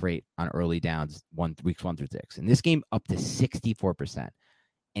 pass rate on early downs, weeks 1 through 6. In this game, up to 64%.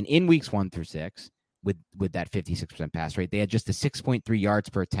 And in weeks 1 through 6, with that 56% pass rate, they had just a 6.3 yards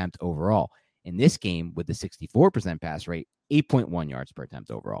per attempt overall. In this game, with the 64% pass rate, 8.1 yards per attempt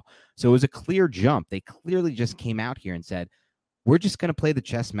overall. So it was a clear jump. They clearly just came out here and said, we're just going to play the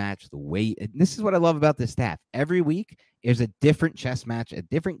chess match the way. And this is what I love about this staff. Every week is a different chess match, a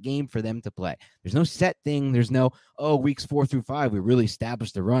different game for them to play. There's no set thing. There's no, weeks 4 through 5, we really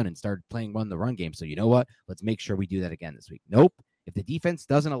established the run and started playing the run game. So you know what? Let's make sure we do that again this week. Nope. If the defense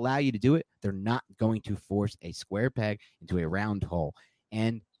doesn't allow you to do it, they're not going to force a square peg into a round hole.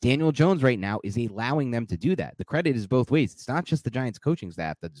 And Daniel Jones right now is allowing them to do that. The credit is both ways. It's not just the Giants coaching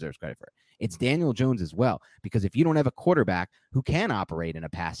staff that deserves credit for it. It's Daniel Jones as well. Because if you don't have a quarterback who can operate in a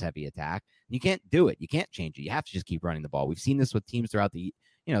pass-heavy attack, you can't do it. You can't change it. You have to just keep running the ball. We've seen this with teams throughout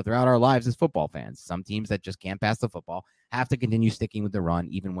our lives as football fans. Some teams that just can't pass the football have to continue sticking with the run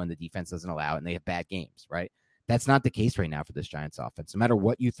even when the defense doesn't allow it and they have bad games, right? That's not the case right now for this Giants offense. No matter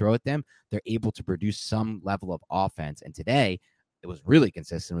what you throw at them, they're able to produce some level of offense. And today, it was really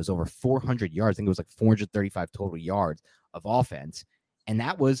consistent. It was over 400 yards. I think it was like 435 total yards of offense. And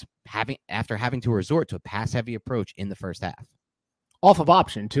that was after having to resort to a pass-heavy approach in the first half. Off of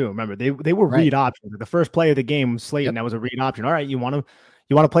option, too. Remember, they were read options. The first play of the game was Slayton. Yep. That was a read option. All right, you want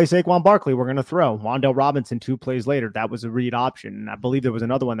to play Saquon Barkley, we're going to throw. Wan'Dale Robinson 2 plays later, that was a read option. And I believe there was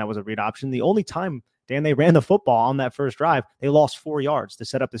another one that was a read option. The only time, Dan, they ran the football on that first drive, they lost 4 yards to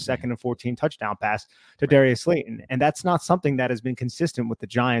set up the 2nd and 14 touchdown pass to Darius Slayton. And that's not something that has been consistent with the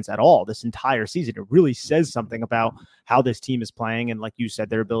Giants at all this entire season. It really says something about how this team is playing. And like you said,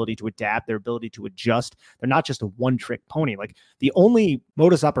 their ability to adapt, their ability to adjust. They're not just a one-trick pony. Like, the only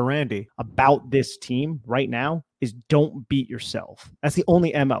modus operandi about this team right now is don't beat yourself. That's the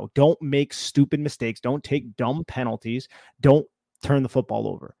only MO. Don't make stupid mistakes. Don't take dumb penalties. Don't turn the football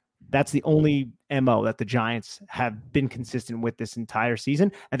over. That's the only MO that the Giants have been consistent with this entire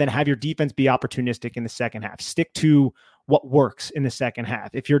season. And then have your defense be opportunistic in the second half. Stick to what works in the second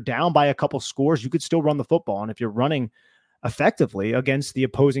half. If you're down by a couple scores, you could still run the football. And if you're running effectively against the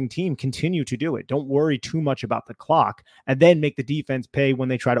opposing team, continue to do it. Don't worry too much about the clock, and then make the defense pay when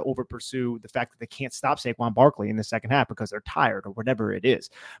they try to over pursue the fact that they can't stop Saquon Barkley in the second half because they're tired or whatever it is.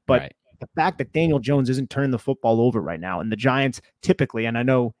 But right. The fact that Daniel Jones isn't turning the football over right now, and the Giants typically, and I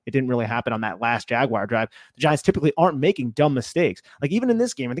know it didn't really happen on that last Jaguar drive, the Giants typically aren't making dumb mistakes. Like, even in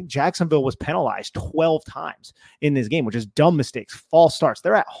this game, I think Jacksonville was penalized 12 times in this game, which is dumb mistakes, false starts.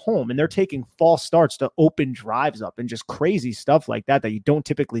 They're at home and they're taking false starts to open drives up and just crazy stuff like that you don't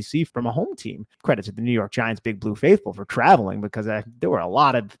typically see from a home team. Credit to the New York Giants Big Blue faithful for traveling, because there were a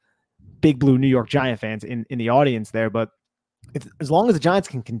lot of Big Blue New York Giant fans in the audience there. But as long as the Giants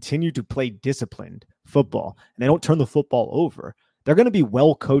can continue to play disciplined football and they don't turn the football over, they're going to be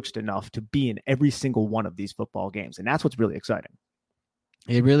well coached enough to be in every single one of these football games. And that's what's really exciting.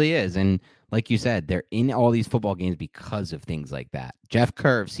 It really is. And like you said, they're in all these football games because of things like that. Jeff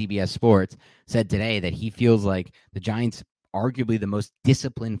Kerr of CBS Sports said today that he feels like the Giants arguably the most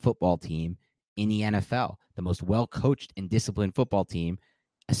disciplined football team in the NFL, the most well-coached and disciplined football team,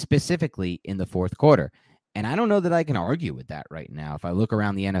 specifically in the fourth quarter. And I don't know that I can argue with that right now. If I look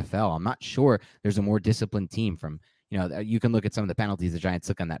around the NFL, I'm not sure there's a more disciplined team from, you can look at some of the penalties the Giants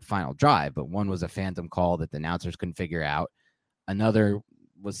took on that final drive, but one was a phantom call that the announcers couldn't figure out. Another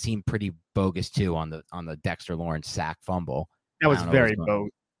seemed pretty bogus too on the Dexter Lawrence sack fumble. That was very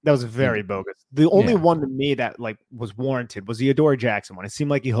bogus. That was very bogus. The only one to me that was warranted was the Adoree Jackson one. It seemed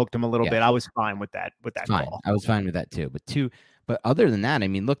like he hooked him a little bit. I was fine with that call. I was fine with that too. But But other than that, I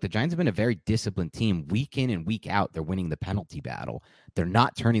mean, look, the Giants have been a very disciplined team. Week in and week out, they're winning the penalty battle. They're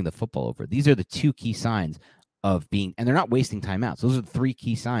not turning the football over. These are the two key signs of being, and they're not wasting timeouts. Those are the three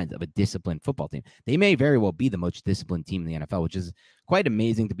key signs of a disciplined football team. They may very well be the most disciplined team in the NFL, which is quite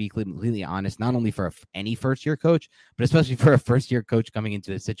amazing, to be completely honest, not only for any first-year coach, but especially for a first-year coach coming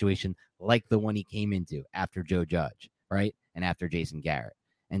into a situation like the one he came into after Joe Judge, right? And after Jason Garrett.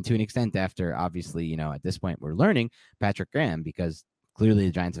 And to an extent, after, obviously, at this point, we're learning Patrick Graham, because clearly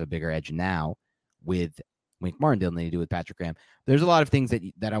the Giants have a bigger edge now with Wink Martindale than they do with Patrick Graham. There's a lot of things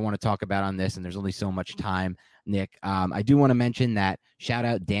that I want to talk about on this, and there's only so much time, Nick. I do want to mention that, shout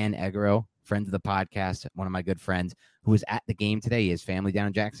out Dan Egro, friend of the podcast, one of my good friends, who was at the game today. He has family down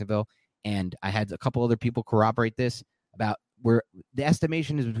in Jacksonville, and I had a couple other people corroborate this, about where the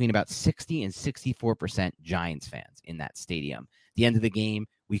estimation is between about 60 and 64% Giants fans in that stadium. At the end of the game,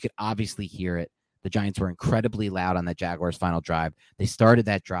 we could obviously hear it. The Giants were incredibly loud on that Jaguars final drive. They started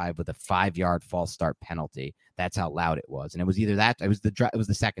that drive with a 5-yard false start penalty. That's how loud it was. And it was either that, it was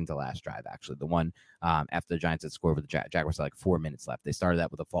the second to last drive, actually, the one after the Giants had scored with the Jaguars had like 4 minutes left. They started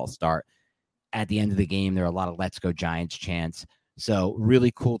that with a false start. At the end of the game, there were a lot of "Let's Go Giants" chants. So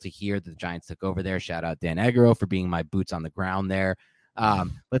really cool to hear that the Giants took over there. Shout out Dan Egro for being my boots on the ground there.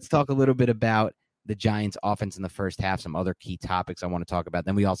 Let's talk a little bit about the Giants offense in the first half, some other key topics I want to talk about.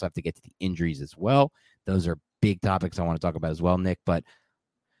 Then we also have to get to the injuries as well. Those are big topics I want to talk about as well, Nick. But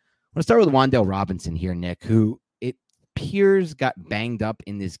I want to start with Wan'Dale Robinson here, Nick, who it appears got banged up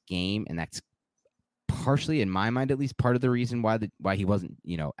in this game, and that's partially, in my mind at least, part of the reason why he wasn't,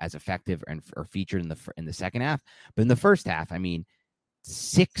 as effective or featured in the second half. But in the first half, I mean,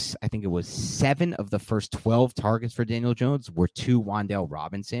 7 of the first 12 targets for Daniel Jones were to Wan'Dale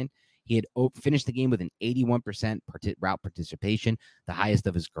Robinson. He had finished the game with an 81% route participation, the highest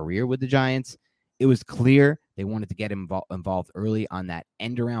of his career with the Giants. It was clear they wanted to get him involved early on that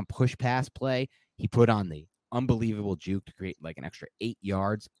end-around push pass play. He put on the unbelievable juke to create like an extra 8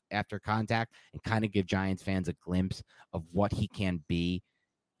 yards after contact and kind of give Giants fans a glimpse of what he can be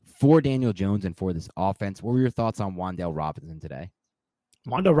for Daniel Jones and for this offense. What were your thoughts on Wan'Dale Robinson today?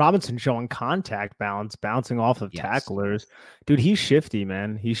 Wan'Dale Robinson showing contact balance, bouncing off of tacklers. Dude, he's shifty,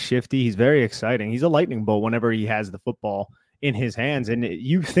 man. He's shifty. He's very exciting. He's a lightning bolt whenever he has the football in his hands. And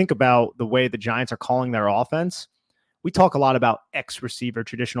you think about the way the Giants are calling their offense. We talk a lot about X receiver,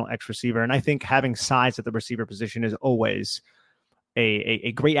 traditional X receiver. And I think having size at the receiver position is always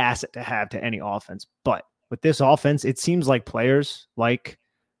a great asset to have to any offense. But with this offense, it seems like players like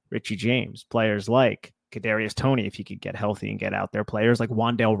Richie James, players like Kadarius Toney, if he could get healthy and get out there, players like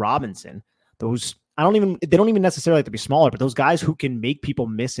Wan'Dale Robinson, they don't even necessarily have to be smaller, but those guys who can make people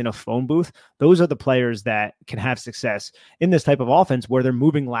miss in a phone booth, those are the players that can have success in this type of offense where they're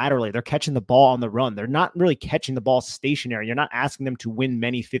moving laterally. They're catching the ball on the run. They're not really catching the ball stationary. You're not asking them to win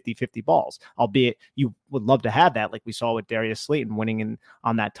many 50-50 balls, albeit you would love to have that, like we saw with Darius Slayton winning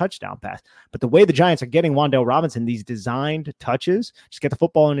on that touchdown pass. But the way the Giants are getting Wan'Dale Robinson, these designed touches, just get the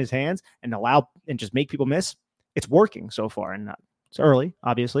football in his hands and just make people miss, it's working so far. And it's early,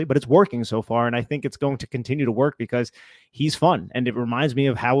 obviously, but it's working so far, and I think it's going to continue to work because he's fun, and it reminds me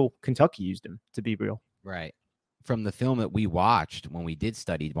of how Kentucky used him, to be real. Right. From the film that we watched when we did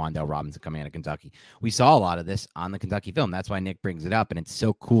study Wan'Dale Robinson coming out of Kentucky, we saw a lot of this on the Kentucky film. That's why Nick brings it up, and it's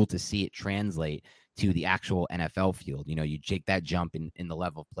so cool to see it translate to the actual NFL field. You take that jump in the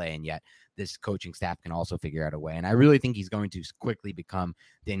level of play, and yet this coaching staff can also figure out a way. And I really think he's going to quickly become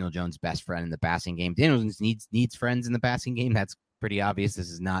Daniel Jones' best friend in the passing game. Daniel Jones needs friends in the passing game. That's pretty obvious.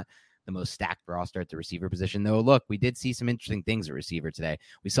 This is not the most stacked roster at the receiver position, though. Look, we did see some interesting things at receiver today.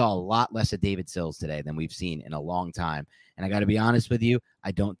 We saw a lot less of David Sills today than we've seen in a long time. And I got to be honest with you,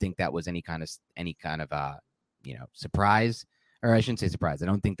 I don't think that was any kind of surprise, or I shouldn't say surprise. I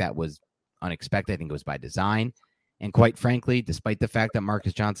don't think that was unexpected. I think it was by design. And quite frankly, despite the fact that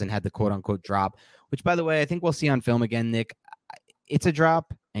Marcus Johnson had the quote unquote drop, which by the way, I think we'll see on film again, Nick, it's a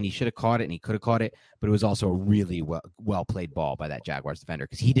drop and he should have caught it and he could have caught it, but it was also a really well played ball by that Jaguars defender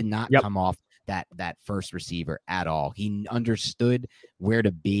because he did not come off that first receiver at all. He understood where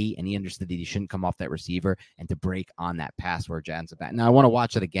to be and he understood that he shouldn't come off that receiver and to break on that pass where Johnson. Now I want to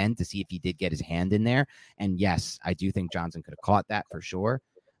watch it again to see if he did get his hand in there. And yes, I do think Johnson could have caught that for sure,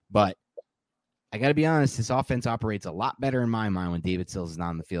 but I got to be honest, this offense operates a lot better in my mind when David Sills is not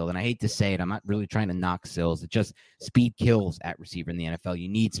on the field. And I hate to say it, I'm not really trying to knock Sills. It's just speed kills at receiver in the NFL. You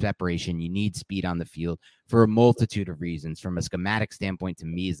need separation. You need speed on the field for a multitude of reasons. From a schematic standpoint, to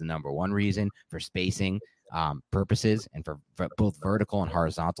me, is the number one reason for spacing purposes and for both vertical and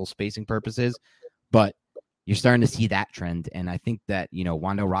horizontal spacing purposes. But you're starting to see that trend. And I think that,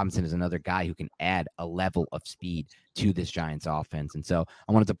 Wan'Dale Robinson is another guy who can add a level of speed to this Giants offense. And so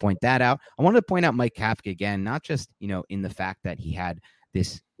I wanted to point that out. I wanted to point out Mike Kafka again, not just, in the fact that he had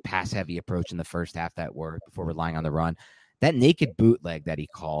this pass heavy approach in the first half before relying on the run, that naked bootleg that he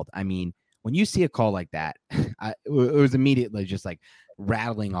called. I mean, when you see a call like that, it was immediately just like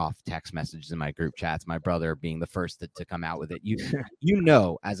rattling off text messages in my group chats, my brother being the first to come out with it.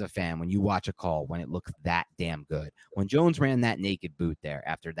 As a fan, when you watch a call, when it looks that damn good, when Jones ran that naked boot there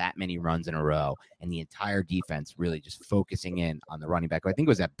after that many runs in a row and the entire defense really just focusing in on the running back. I think it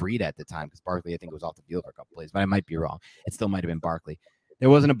was at Breida at the time, because Barkley, I think, was off the field for a couple plays, but I might be wrong. It still might have been Barkley.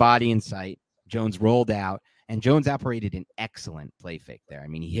 There wasn't a body in sight. Jones rolled out, and Jones operated an excellent play fake there. I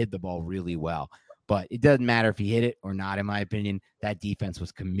mean, he hid the ball really well. But it doesn't matter if he hit it or not, in my opinion. That defense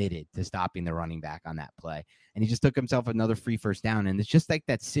was committed to stopping the running back on that play. And he just took himself another free first down. And it's just like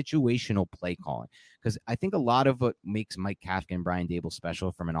that situational play calling. Because I think a lot of what makes Mike Kafka and Brian Daboll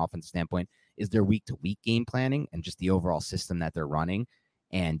special from an offense standpoint is their week-to-week game planning and just the overall system that they're running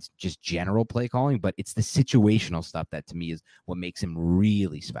and just general play calling. But it's the situational stuff that, to me, is what makes him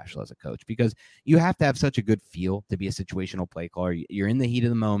really special as a coach, because you have to have such a good feel to be a situational play caller. You're in the heat of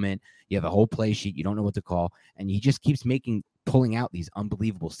the moment. You have a whole play sheet. You don't know what to call. And he just keeps pulling out these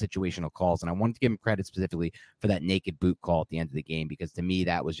unbelievable situational calls. And I wanted to give him credit specifically for that naked boot call at the end of the game, because to me,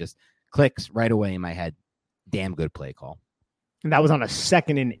 that was just clicks right away in my head. Damn good play call. And that was on a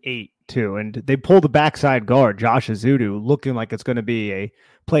 2nd and 8 too. And they pulled the backside guard, Josh Azudu, looking like it's going to be a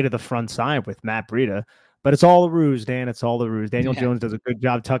play to the front side with Matt Breida. But it's all a ruse, Dan. It's all a ruse. Daniel Jones does a good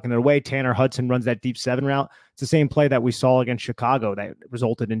job tucking it away. Tanner Hudson runs that deep 7 route. It's the same play that we saw against Chicago that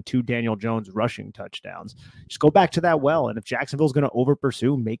resulted in 2 Daniel Jones rushing touchdowns. Just go back to that well. And if Jacksonville's going to over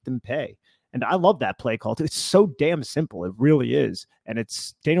pursue, make them pay. And I love that play call. It's so damn simple. It really is. And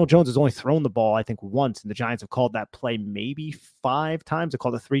it's Daniel Jones has only thrown the ball, I think, once. And the Giants have called that play maybe 5 times. They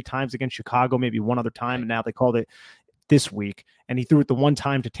called it 3 times against Chicago, maybe one other time. And now they called it this week. And he threw it the one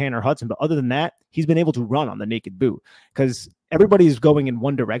time to Tanner Hudson. But other than that, he's been able to run on the naked boot because everybody's going in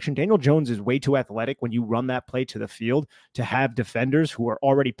one direction. Daniel Jones is way too athletic when you run that play to the field to have defenders who are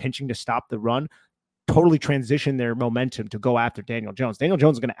already pinching to stop the run totally transition their momentum to go after Daniel Jones. Daniel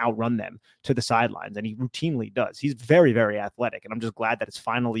Jones is going to outrun them to the sidelines, and he routinely does. He's very, very athletic, and I'm just glad that it's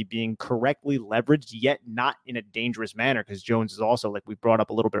finally being correctly leveraged, yet not in a dangerous manner, because Jones is also, like we brought up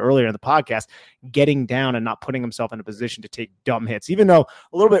a little bit earlier in the podcast, getting down and not putting himself in a position to take dumb hits. Even though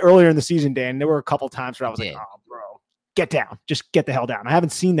a little bit earlier in the season, Dan, there were a couple times where I was like, oh, bro, get down. Just get the hell down. I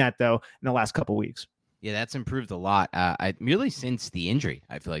haven't seen that, though, in the last couple of weeks. Yeah, that's improved a lot. I really since the injury,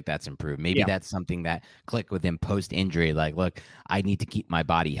 I feel like that's improved. Maybe that's something that clicked with him post-injury. Like, look, I need to keep my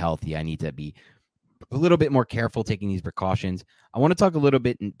body healthy. I need to be a little bit more careful taking these precautions. I want to talk a little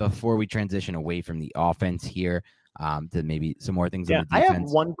bit before we transition away from the offense here to maybe some more things on the defense. I have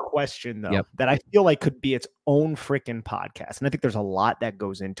one question, though, that I feel like could be its own freaking podcast. And I think there's a lot that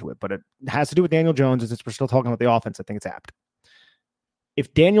goes into it, but it has to do with Daniel Jones. Since we're still talking about the offense, I think it's apt.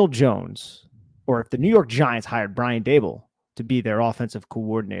 If Daniel Jones, or if the New York Giants hired Brian Daboll to be their offensive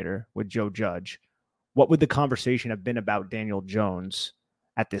coordinator with Joe Judge, what would the conversation have been about Daniel Jones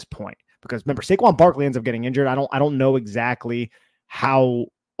at this point? Because remember, Saquon Barkley ends up getting injured. I don't know exactly how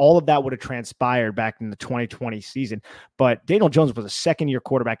all of that would have transpired back in the 2020 season, but Daniel Jones was a second-year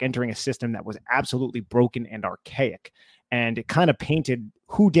quarterback entering a system that was absolutely broken and archaic, and it kind of painted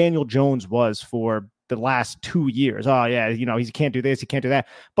who Daniel Jones was for the last 2 years. Oh yeah, he can't do this, he can't do that.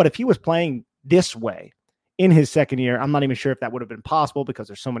 But if he was playing this way in his second year, I'm not even sure if that would have been possible because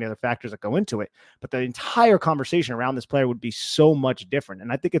there's so many other factors that go into it. But the entire conversation around this player would be so much different.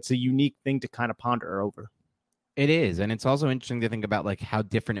 And I think it's a unique thing to kind of ponder over. It is. And it's also interesting to think about like how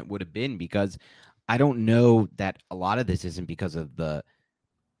different it would have been, because I don't know that a lot of this isn't because of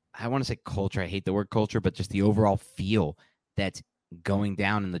I want to say culture. I hate the word culture, but just the overall feel that's going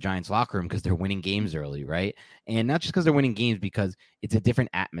down in the Giants locker room because they're winning games early, right? And not just because they're winning games, because it's a different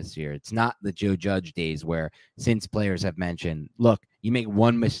atmosphere. It's not the Joe Judge days where, since players have mentioned, look, you make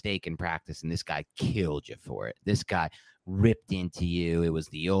one mistake in practice and this guy killed you for it. This guy ripped into you. It was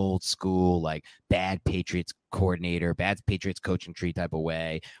the old school, like, bad Patriots coordinator, bad Patriots coaching tree type of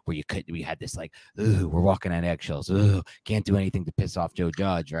way, where we had this like, ooh, we're walking on eggshells. Ooh, can't do anything to piss off Joe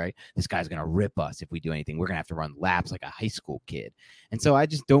Judge, right? This guy's going to rip us if we do anything. We're going to have to run laps like a high school kid. And so I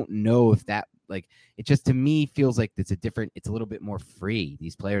just don't know if that, like, it just to me feels like it's a little bit more free.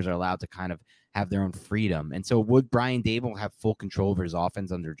 These players are allowed to kind of have their own freedom. And so would Brian Daboll have full control over his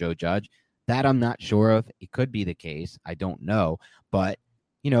offense under Joe Judge? That I'm not sure of. It could be the case. I don't know. But,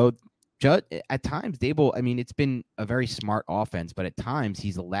 Judge, at times, Daboll, I mean, it's been a very smart offense, but at times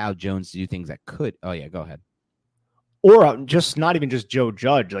he's allowed Jones to do things that could. Oh, yeah, go ahead. or just not even just Joe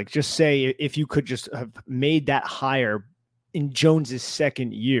Judge. Like, just say if you could just have made that hire in Jones's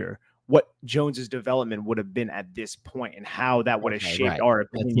second year, what Jones's development would have been at this point and how that would have shaped our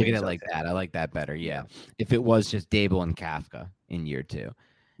opinions. Let's look at it like that. I like that better. Yeah. If it was just Dable and Kafka in year 2.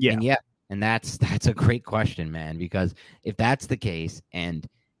 Yeah. And that's a great question, man, because if that's the case, and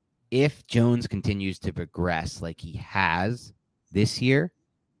if Jones continues to progress like he has this year,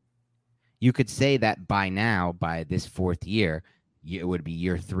 you could say that by now, by this 4th year, it would be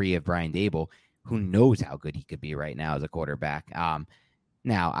year 3 of Brian Dable. Who knows how good he could be right now as a quarterback.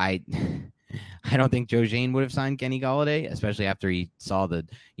 Now, I don't think Joe Schoen would have signed Kenny Golladay, especially after he saw the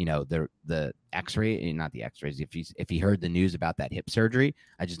X-ray, not the X-rays. If he heard the news about that hip surgery,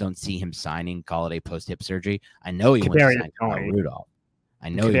 I just don't see him signing Golladay post hip surgery. I know he wants to sign Kyle Rudolph. I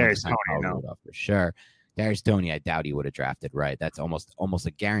know he wants to sign Kyle Rudolph for sure. Darius Toney, I doubt he would have drafted. Right, that's almost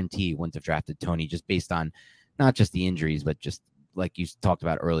a guarantee he wouldn't have drafted Toney just based on not just the injuries, but just like you talked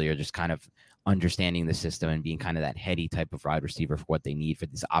about earlier, just kind of understanding the system and being kind of that heady type of wide receiver for what they need for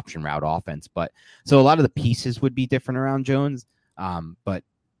this option route offense. But so a lot of the pieces would be different around Jones. But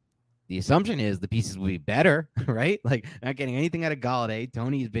the assumption is the pieces will be better, right? Like, not getting anything out of Golladay.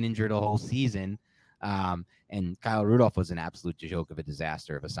 Toney's been injured a whole season. And Kyle Rudolph was an absolute joke of a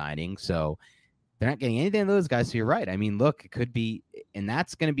disaster of a signing. So they're not getting anything of those guys. So you're right. I mean, look, it could be, and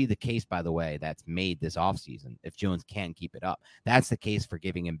that's going to be the case, by the way, that's made this offseason. If Jones can keep it up, that's the case for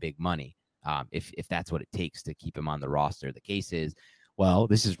giving him big money. If that's what it takes to keep him on the roster. The case is, well,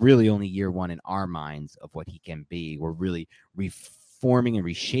 this is really only year 1 in our minds of what he can be. We're really reforming and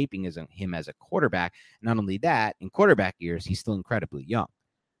reshaping him as a quarterback. And not only that, in quarterback years, he's still incredibly young.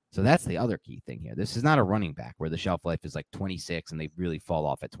 So that's the other key thing here. This is not a running back where the shelf life is like 26 and they really fall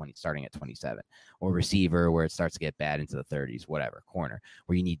off at 20, starting at 27, or receiver where it starts to get bad into the 30s, whatever, corner,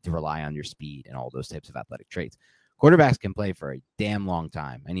 where you need to rely on your speed and all those types of athletic traits. Quarterbacks can play for a damn long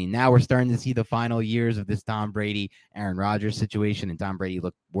time. I mean, now we're starting to see the final years of this Tom Brady, Aaron Rodgers situation, and Tom Brady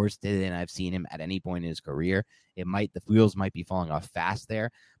looked worse than I've seen him at any point in his career. The wheels might be falling off fast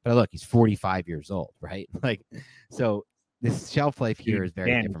there, but look, he's 45 years old, right? Like, so this shelf life here is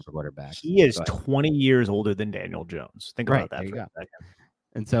very different for quarterbacks. He is 20 years older than Daniel Jones. Think about that for a second.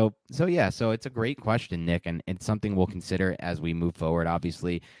 And so it's a great question, Nick, and it's something we'll consider as we move forward,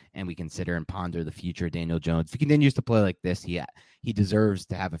 obviously, and we consider and ponder the future of Daniel Jones. If he continues to play like this, he deserves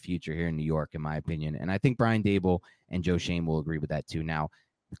to have a future here in New York, in my opinion. And I think Brian Dable and Joe Schoen will agree with that too. Now,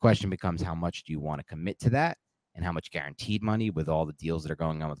 the question becomes, how much do you want to commit to that, and how much guaranteed money with all the deals that are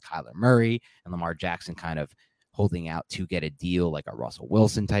going on with Kyler Murray and Lamar Jackson kind of holding out to get a deal like a Russell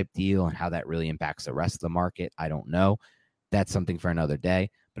Wilson type deal, and how that really impacts the rest of the market? I don't know. That's something for another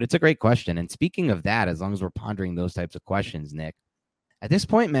day, but it's a great question. And speaking of that, as long as we're pondering those types of questions, Nick, at this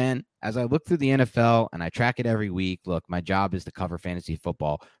point, man, as I look through the NFL and I track it every week, look, my job is to cover fantasy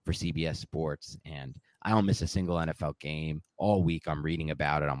football for CBS Sports, and I don't miss a single NFL game all week. I'm reading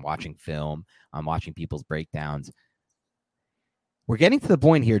about it. I'm watching film. I'm watching people's breakdowns. We're getting to the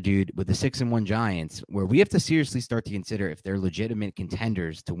point here, dude, with the 6-1 Giants, where we have to seriously start to consider if they're legitimate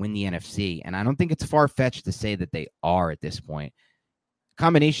contenders to win the NFC. And I don't think it's far-fetched to say that they are at this point.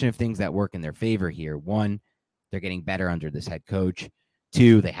 Combination of things that work in their favor here. 1, they're getting better under this head coach.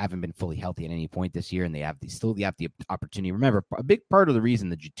 2, they haven't been fully healthy at any point this year, and they still have the opportunity. Remember, a big part of the reason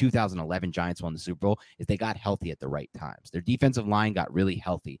the 2011 Giants won the Super Bowl is they got healthy at the right times. Their defensive line got really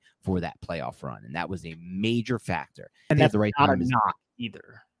healthy for that playoff run, and that was a major factor. And that's the right not time a knock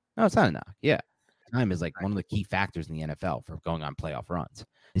either. No, it's not a knock. Yeah. Time is like one of the key factors in the NFL for going on playoff runs.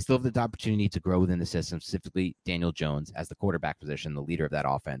 They still have the opportunity to grow within the system, specifically Daniel Jones as the quarterback position, the leader of that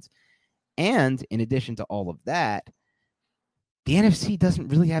offense. And in addition to all of that, the NFC doesn't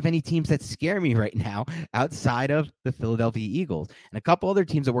really have any teams that scare me right now outside of the Philadelphia Eagles and a couple other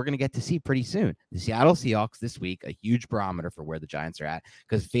teams that we're going to get to see pretty soon. The Seattle Seahawks this week, a huge barometer for where the Giants are at,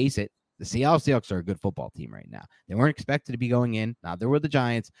 because face it, the Seattle Seahawks are a good football team right now. They weren't expected to be going in. Neither were the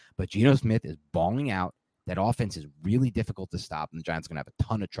Giants, but Geno Smith is balling out. That offense is really difficult to stop, and the Giants are going to have a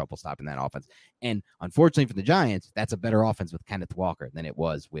ton of trouble stopping that offense. And unfortunately for the Giants, that's a better offense with Kenneth Walker than it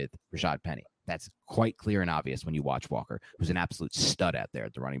was with Rashad Penny. That's quite clear and obvious when you watch Walker, who's an absolute stud out there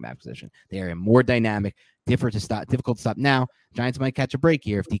at the running back position. They are more dynamic, difficult to stop. Now, Giants might catch a break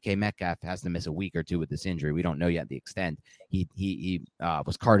here if DK Metcalf has to miss a week or two with this injury. We don't know yet the extent. He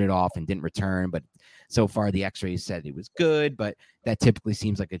was carted off and didn't return, but so far the X-rays said it was good, but that typically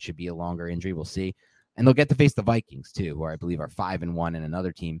seems like it should be a longer injury. We'll see. And they'll get to face the Vikings too, who I believe are 5-1 and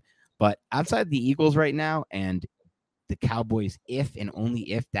another team. But outside the Eagles right now and the Cowboys, if and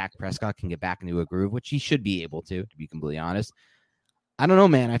only if Dak Prescott can get back into a groove, which he should be able to be completely honest, I don't know,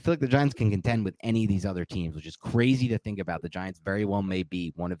 man. I feel like the Giants can contend with any of these other teams, which is crazy to think about. The Giants very well may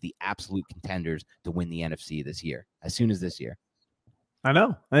be one of the absolute contenders to win the NFC this year, as soon as this year. I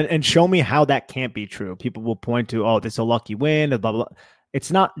know. And show me how that can't be true. People will point to, oh, this is a lucky win, blah, blah, blah. It's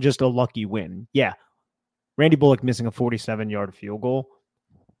not just a lucky win. Yeah. Randy Bullock missing a 47-yard field goal.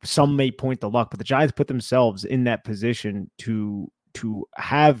 Some may point to luck, but the Giants put themselves in that position to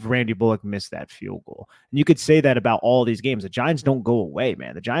have Randy Bullock miss that field goal. And you could say that about all these games. The Giants don't go away,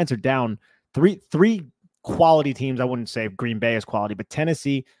 man. The Giants are down three quality teams. I wouldn't say Green Bay is quality, but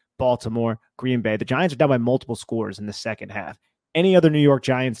Tennessee, Baltimore, Green Bay. The Giants are down by multiple scores in the second half. Any other New York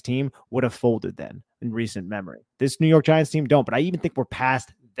Giants team would have folded then in recent memory. This New York Giants team don't, but I even think we're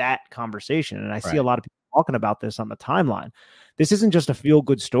past that conversation. And I see a lot of people talking about this on the timeline. This isn't just a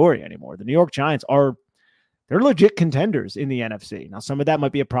feel-good story anymore. The New York Giants they're legit contenders in the NFC. Now, some of that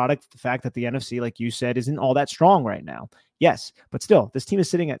might be a product of the fact that the NFC, like you said, isn't all that strong right now. Yes, but still, this team is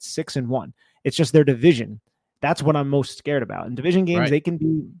sitting at 6-1. It's just their division. That's what I'm most scared about. In division games, they can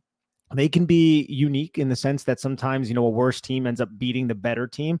be unique in the sense that sometimes, a worse team ends up beating the better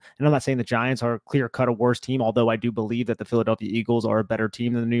team. And I'm not saying the Giants are clear-cut a worse team, although I do believe that the Philadelphia Eagles are a better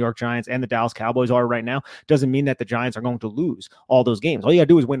team than the New York Giants and the Dallas Cowboys are right now. Doesn't mean that the Giants are going to lose all those games. All you got to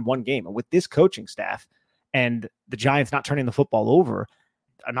do is win one game. And with this coaching staff and the Giants not turning the football over,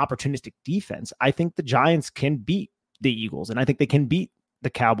 an opportunistic defense, I think the Giants can beat the Eagles, and I think they can beat the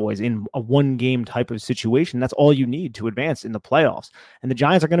Cowboys in a one-game type of situation. That's all you need to advance in the playoffs. And the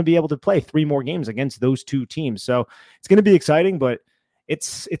Giants are going to be able to play 3 more games against those 2 teams. So it's going to be exciting, but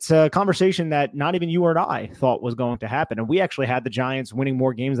it's a conversation that not even you or I thought was going to happen. And we actually had the Giants winning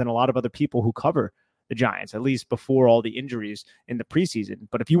more games than a lot of other people who cover the Giants, at least before all the injuries in the preseason.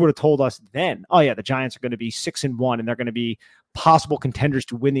 But if you would have told us then, oh yeah, the Giants are going to be 6-1 and they're going to be possible contenders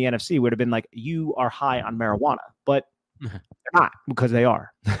to win the NFC, would have been like, you are high on marijuana. But they're not, because they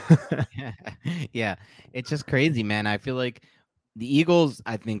are. Yeah, it's just crazy, man. I feel like the Eagles,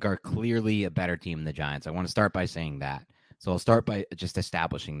 I think, are clearly a better team than the Giants. I want to start by saying that. So I'll start by just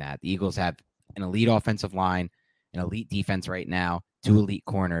establishing that. The Eagles have an elite offensive line, an elite defense right now, 2 elite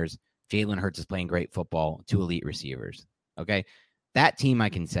corners. Jalen Hurts is playing great football, 2 elite receivers. Okay. That team, I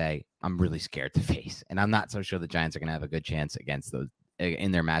can say, I'm really scared to face. And I'm not so sure the Giants are going to have a good chance against those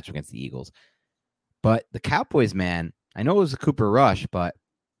in their match against the Eagles. But the Cowboys, man, I know it was a Cooper Rush, but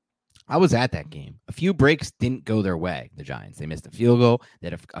I was at that game. A few breaks didn't go their way, the Giants. They missed a field goal. They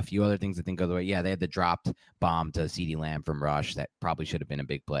had a few other things that didn't go their way. Yeah, they had the dropped bomb to CeeDee Lamb from Rush that probably should have been a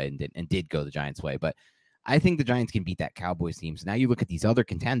big play and did go the Giants' way. But I think the Giants can beat that Cowboys team. So now you look at these other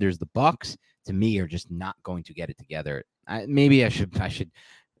contenders. The Bucs, to me, are just not going to get it together. Maybe I should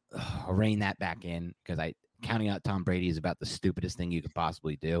rein that back in, because counting out Tom Brady is about the stupidest thing you could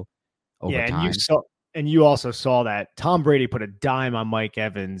possibly do over time. And you also saw that Tom Brady put a dime on Mike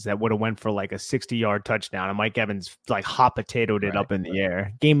Evans that would have went for like a 60-yard touchdown, and Mike Evans like hot potatoed it up in the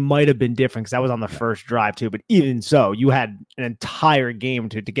air. Game might have been different because that was on the first drive too, but even so, you had an entire game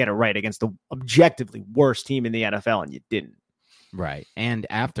to get it right against the objectively worst team in the NFL, and you didn't. Right. And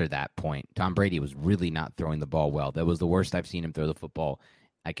after that point, Tom Brady was really not throwing the ball well. That was the worst I've seen him throw the football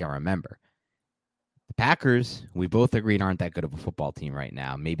I can remember. The Packers, we both agreed, aren't that good of a football team right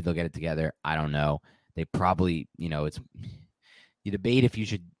now. Maybe they'll get it together. I don't know. They probably, you debate if you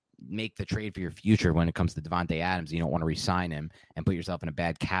should make the trade for your future when it comes to Devontae Adams. You don't want to re-sign him and put yourself in a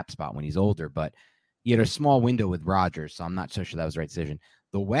bad cap spot when he's older. But you had a small window with Rodgers, so I'm not so sure that was the right decision.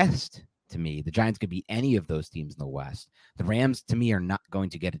 The West, to me, the Giants could beat any of those teams in the West. The Rams, to me, are not going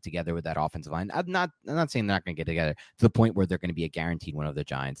to get it together with that offensive line. I'm not saying they're not going to get it together to the point where they're going to be a guaranteed win over the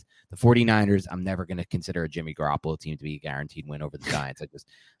Giants. The 49ers, I'm never going to consider a Jimmy Garoppolo team to be a guaranteed win over the Giants.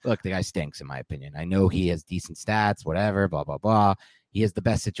 The guy stinks, in my opinion. I know he has decent stats, whatever, blah, blah, blah. He has the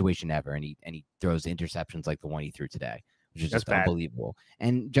best situation ever, and he throws interceptions like the one he threw today, which is just unbelievable.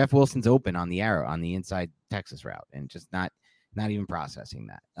 And Jeff Wilson's open on the arrow, on the inside Texas route, and just not even processing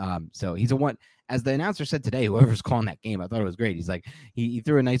that. So he's a one, as the announcer said today, whoever's calling that game, I thought it was great. He's like, he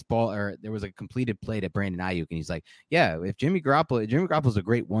threw a nice ball, or there was a completed play to Brandon Ayuk. And he's like, yeah, if Jimmy Garoppolo's a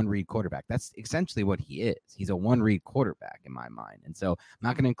great one-read quarterback. That's essentially what he is. He's a one-read quarterback in my mind. And so I'm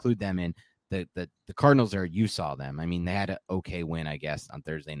not going to include them in the Cardinals. You saw them. I mean, they had an okay win, I guess, on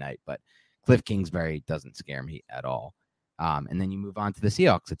Thursday night, but Cliff Kingsbury doesn't scare me at all. And then you move on to the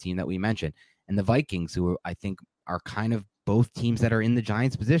Seahawks, a team that we mentioned, and the Vikings, who I think are kind of both teams that are in the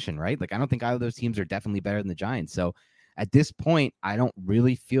Giants position, right? Like, I don't think either of those teams are definitely better than the Giants. So at this point, I don't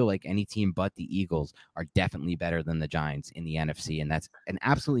really feel like any team but the Eagles are definitely better than the Giants in the NFC. And that's an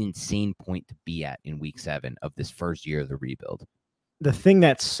absolutely insane point to be at in week 7 of this first year of the rebuild. The thing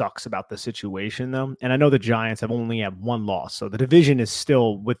that sucks about the situation, though, and I know the Giants have only had one loss, so the division is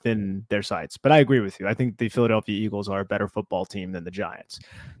still within their sights. But I agree with you. I think the Philadelphia Eagles are a better football team than the Giants.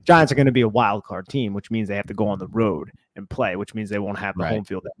 Giants are going to be a wild card team, which means they have to go on the road and play, which means they won't have the home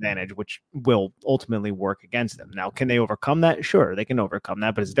field advantage, which will ultimately work against them. Now, can they overcome that? Sure, they can overcome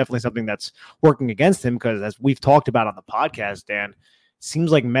that, but it's definitely something that's working against them because, as we've talked about on the podcast, Dan, it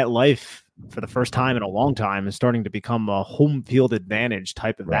seems like MetLife, for the first time in a long time, is starting to become a home field advantage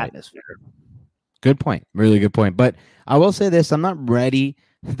type of atmosphere. Good point. Really good point. But I will say this, I'm not ready,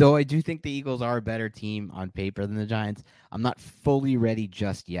 though I do think the Eagles are a better team on paper than the Giants. I'm not fully ready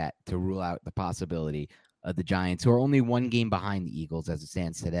just yet to rule out the possibility of the Giants, who are only one game behind the Eagles as it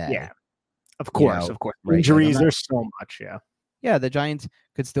stands today. Yeah, of course, Right. Injuries, there's so much, Yeah, the Giants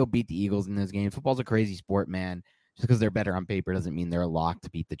could still beat the Eagles in this game. Football's a crazy sport, man. Just because they're better on paper doesn't mean they're a lock to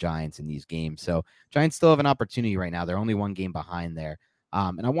beat the Giants in these games. So Giants still have an opportunity right now. They're only one game behind there.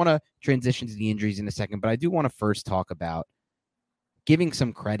 And I want to transition to the injuries in a second, but I do want to first talk about giving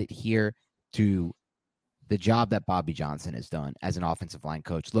some credit here to the job that Bobby Johnson has done as an offensive line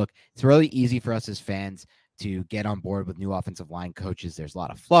coach. Look, it's really easy for us as fans to get on board with new offensive line coaches. There's a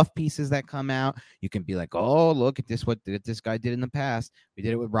lot of fluff pieces that come out. You can be like, oh, look at this, what this guy did in the past. We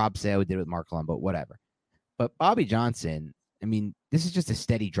did it with Rob Sale. We did it with Mark Colombo, whatever. But Bobby Johnson, I mean, this is just a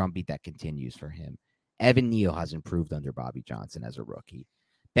steady drumbeat that continues for him. Evan Neal has improved under Bobby Johnson as a rookie.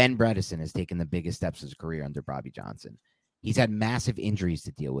 Ben Bredesen has taken the biggest steps of his career under Bobby Johnson. He's had massive injuries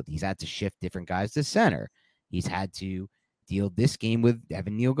to deal with. He's had to shift different guys to center. He's had to deal this game with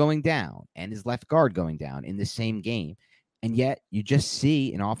Evan Neal going down and his left guard going down in the same game. And yet you just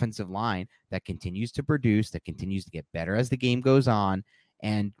see an offensive line that continues to produce, that continues to get better as the game goes on.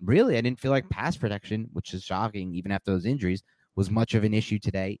 And really, I didn't feel like pass protection, which is shocking, even after those injuries, was much of an issue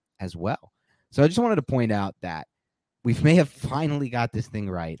today as well. So I just wanted to point out that we may have finally got this thing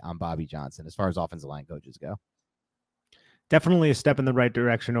right on Bobby Johnson as far as offensive line coaches go. Definitely a step in the right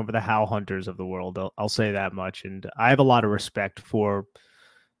direction over the Hal Hunters of the world. I'll say that much. And I have a lot of respect for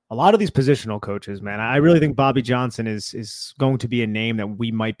a lot of these positional coaches, man. I really think Bobby Johnson is going to be a name that we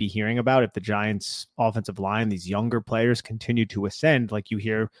might be hearing about if the Giants' offensive line, these younger players, continue to ascend. Like you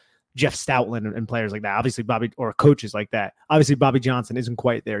hear Jeff Stoutland and players like that. Obviously, or coaches like that. Obviously, Bobby Johnson isn't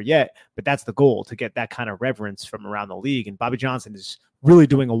quite there yet, but that's the goal, to get that kind of reverence from around the league. And Bobby Johnson is really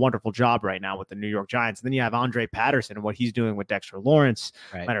doing a wonderful job right now with the New York Giants. And then you have Andre Patterson and what he's doing with Dexter Lawrence,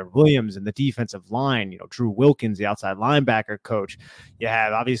 Leonard Williams, and the defensive line. Drew Wilkins, the outside linebacker coach. You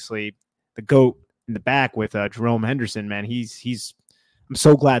have obviously the GOAT in the back with Jerome Henderson. Man, I'm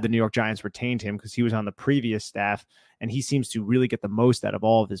so glad the New York Giants retained him because he was on the previous staff, and he seems to really get the most out of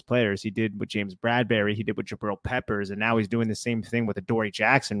all of his players. He did with James Bradbury, he did with Jabril Peppers, and now he's doing the same thing with Adoree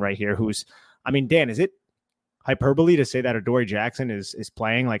Jackson right here, who's, I mean, Dan, is it hyperbole to say that Adoree Jackson is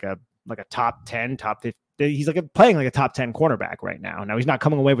playing like a top 10, top 50? He's playing like a top 10 cornerback right now. Now he's not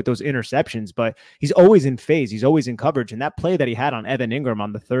coming away with those interceptions, but he's always in phase. He's always in coverage. And that play that he had on Evan Ingram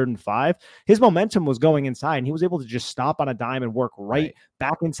on the 3rd and 5, his momentum was going inside, and he was able to just stop on a dime and work right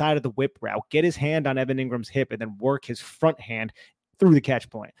back inside of the whip route, get his hand on Evan Ingram's hip, and then work his front hand through the catch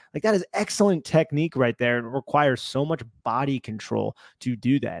point. Like, that is excellent technique right there. It requires so much body control to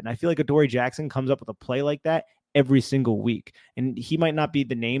do that. And I feel like Adoree Jackson comes up with a play like that every single week. And he might not be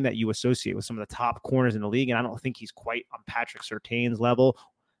the name that you associate with some of the top corners in the league. And I don't think he's quite on Patrick Surtain's level,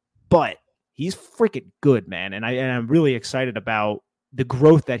 but he's freaking good, man. And I'm really excited about the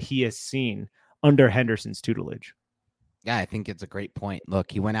growth that he has seen under Henderson's tutelage. Yeah, I think it's a great point.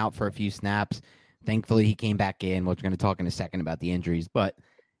 Look, he went out for a few snaps. Thankfully, he came back in. We're going to talk in a second about the injuries, but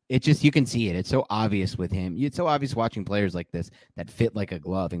it just, you can see it. It's so obvious with him. It's so obvious watching players like this that fit like a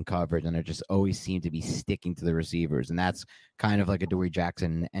glove in coverage, and they just always seem to be sticking to the receivers. And that's kind of like Adoree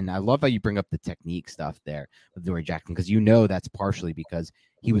Jackson. And I love how you bring up the technique stuff there with Adoree Jackson, because that's partially because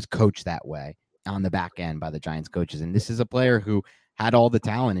he was coached that way on the back end by the Giants coaches. And this is a player who had all the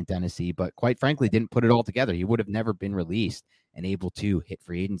talent in Tennessee, but quite frankly, didn't put it all together. He would have never been released and able to hit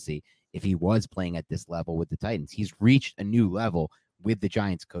free agency if he was playing at this level with the Titans. He's reached a new level with the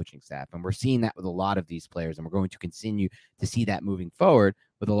Giants coaching staff. And we're seeing that with a lot of these players. And we're going to continue to see that moving forward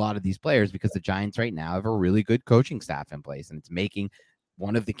with a lot of these players, because the Giants right now have a really good coaching staff in place. And it's making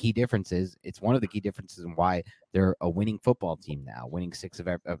one of the key differences. It's one of the key differences in why they're a winning football team now, winning 6 of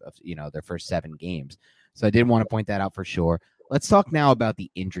their first 7 games. So I did want to point that out for sure. Let's talk now about the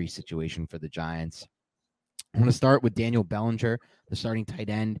injury situation for the Giants. I want to start with Daniel Bellinger, the starting tight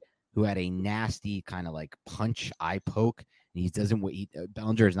end, who had a nasty kind of like punch eye poke.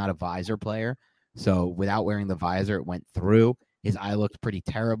 Bellinger is not a visor player, so without wearing the visor, it went through. His eye looked pretty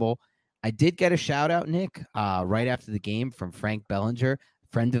terrible. I did get a shout out, Nick, right after the game from Frank Bellinger,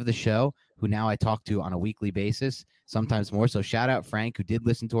 friend of the show, who now I talk to on a weekly basis, sometimes more. So shout out Frank, who did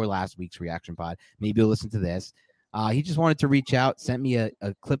listen to our last week's reaction pod. Maybe he'll listen to this. He just wanted to reach out, sent me a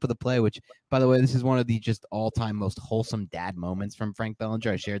clip of the play, which, by the way, this is one of the just all-time most wholesome dad moments from Frank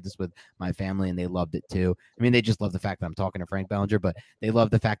Bellinger. I shared this with my family, and they loved it too. I mean, they just love the fact that I'm talking to Frank Bellinger, but they love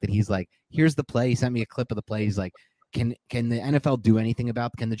the fact that he's like, here's the play. He sent me a clip of the play. He's like, can the NFL do anything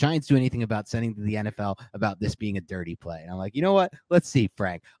about, can the Giants do anything about sending to the NFL about this being a dirty play? And I'm like, you know what? Let's see,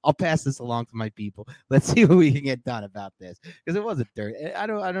 Frank. I'll pass this along to my people. Let's see what we can get done about this, because it was a dirty. I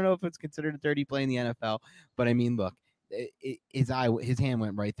don't know if it's considered a dirty play in the NFL, but I mean, look, his hand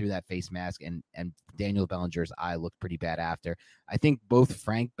went right through that face mask, and Daniel Bellinger's eye looked pretty bad after. I think both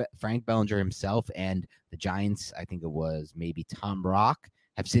Frank Bellinger himself and the Giants, I think it was maybe Tom Rock,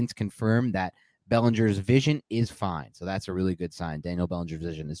 have since confirmed that Bellinger's vision is fine. So that's a really good sign. Daniel Bellinger's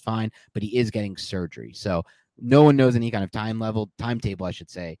vision is fine, but he is getting surgery. So no one knows any kind of timetable, I should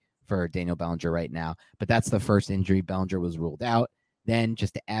say, for Daniel Bellinger right now. But that's the first injury. Bellinger was ruled out. Then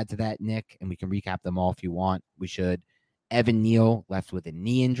just to add to that, Nick, and we can recap them all if you want, we should. Evan Neal left with a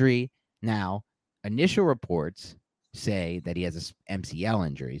knee injury. Now, initial reports say that he has a MCL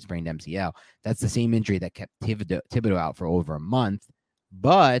injury, sprained MCL. That's the same injury that kept Thibodeau out for over a month.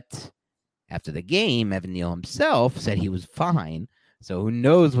 But after the game, Evan Neal himself said he was fine. So who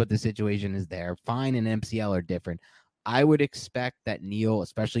knows what the situation is there. Fine and MCL are different. I would expect that Neal,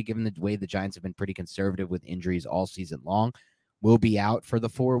 especially given the way the Giants have been pretty conservative with injuries all season long, will be out for the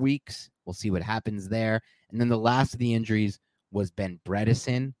 4 weeks. We'll see what happens there. And then the last of the injuries was Ben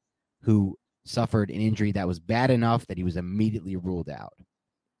Bredeson, who suffered an injury that was bad enough that he was immediately ruled out.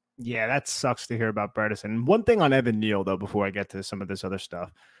 Yeah, that sucks to hear about Bredeson. One thing on Evan Neal, though, before I get to some of this other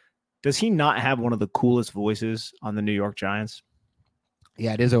stuff, does he not have one of the coolest voices on the New York Giants?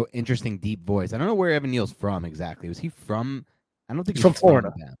 Yeah, it is an interesting, deep voice. I don't know where Evan Neal's from exactly. Was he from? I don't think he's from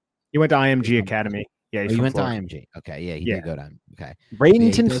Florida. He went to IMG He's Academy. Yeah, he went Florida. to IMG. Okay, yeah, he did go down. Okay,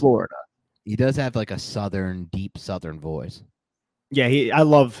 Bradenton, Florida. He does have like a deep southern voice. Yeah, I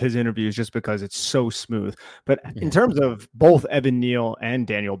love his interviews just because it's so smooth. But in terms of both Evan Neal and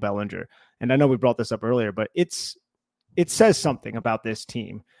Daniel Bellinger, and I know we brought this up earlier, but it says something about this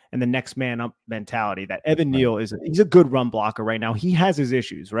team and the next man up mentality that Evan Neal he's a good run blocker right now. He has his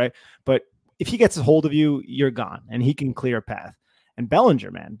issues, right? But if he gets a hold of you, you're gone, and he can clear a path. And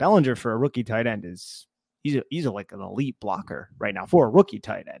Bellinger for a rookie tight end he's like an elite blocker right now for a rookie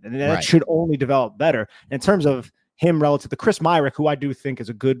tight end, and that should only develop better. In terms of him relative to Chris Myrick, who I do think is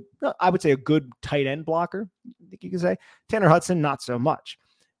a good tight end blocker, I think you could say. Tanner Hudson, not so much.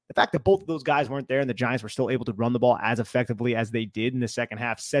 The fact that both of those guys weren't there and the Giants were still able to run the ball as effectively as they did in the second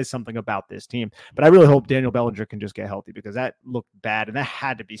half says something about this team. But I really hope Daniel Bellinger can just get healthy, because that looked bad, and that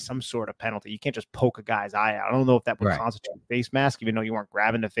had to be some sort of penalty. You can't just poke a guy's eye out. I don't know if that would constitute a face mask, even though you weren't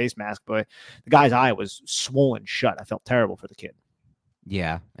grabbing the face mask, but the guy's eye was swollen shut. I felt terrible for the kid.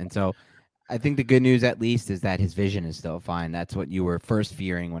 Yeah, and so I think the good news, at least, is that his vision is still fine. That's what you were first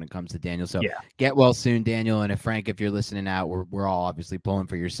fearing when it comes to Daniel. So get well soon, Daniel. And Frank, if you're listening out, we're all obviously pulling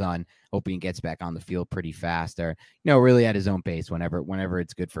for your son, hoping he gets back on the field pretty fast, or really at his own pace whenever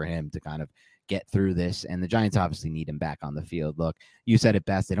it's good for him to kind of get through this. And the Giants obviously need him back on the field. Look, you said it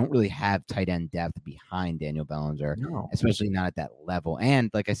best. They don't really have tight end depth behind Daniel Bellinger, especially not at that level. And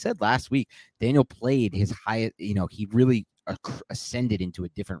like I said last week, Daniel played his highest. He really ascended into a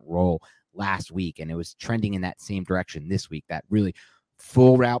different role last week, and it was trending in that same direction this week, that really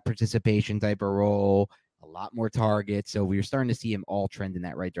full route participation type of role, a lot more targets. So we were starting to see him all trend in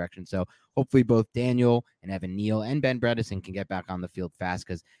that right direction. So hopefully both Daniel and Evan Neal and Ben Bredeson can get back on the field fast,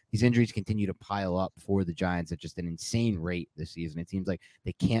 because these injuries continue to pile up for the Giants at just an insane rate this season. It seems like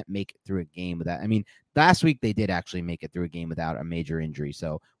they can't make it through a game without, last week they did actually make it through a game without a major injury.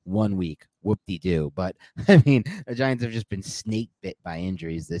 So 1 week, whoop-de-doo. But the Giants have just been snake bit by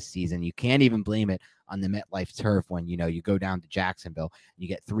injuries this season. You can't even blame it on the MetLife turf when, you go down to Jacksonville, you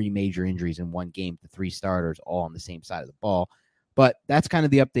get 3 major injuries in one game to 3 starters all on the same side of the ball. But that's kind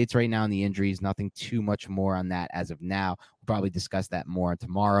of the updates right now on the injuries. Nothing too much more on that as of now. We'll probably discuss that more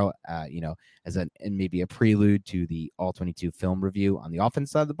tomorrow, and maybe a prelude to the All-22 film review on the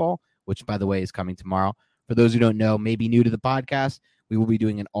offense side of the ball, which, by the way, is coming tomorrow. For those who don't know, maybe new to the podcast, we will be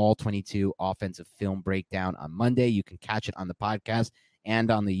doing an All-22 offensive film breakdown on Monday. You can catch it on the podcast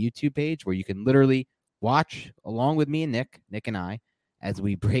and on the YouTube page, where you can literally watch along with me and Nick and I, as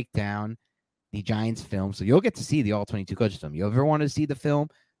we break down the Giants film. So you'll get to see the All-22 coaches film. You ever want to see the film?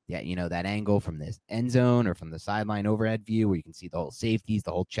 Yeah, that angle from this end zone or from the sideline overhead view where you can see the whole safeties,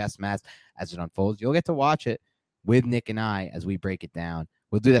 the whole chest mask as it unfolds. You'll get to watch it with Nick and I as we break it down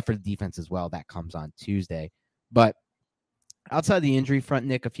we'll do that for the defense as well. That comes on Tuesday. But outside the injury front,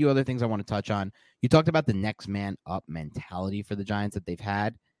 Nick, a few other things I want to touch on. You talked about the next man up mentality for the Giants that they've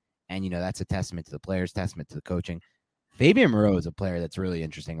had. And, that's a testament to the players, testament to the coaching. Fabian Moreau is a player that's really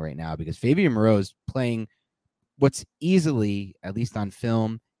interesting right now because Fabian Moreau is playing what's easily, at least on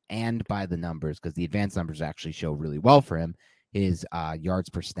film and by the numbers, because the advanced numbers actually show really well for him. His yards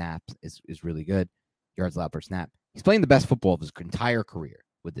per snap is really good. Yards allowed per snap. He's playing the best football of his entire career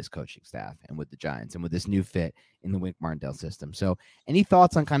with this coaching staff and with the Giants and with this new fit in the Wink Martindale system. So any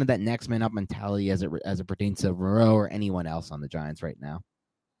thoughts on kind of that next man up mentality as it pertains to Moreau or anyone else on the Giants right now?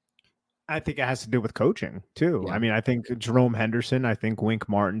 I think it has to do with coaching too. Yeah. I mean, I think Jerome Henderson, I think Wink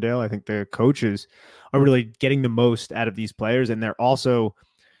Martindale, I think the coaches are really getting the most out of these players. And they're also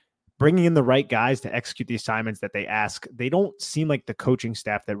bringing in the right guys to execute the assignments that they ask. They don't seem like the coaching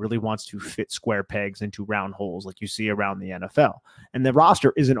staff that really wants to fit square pegs into round holes like you see around the NFL. And the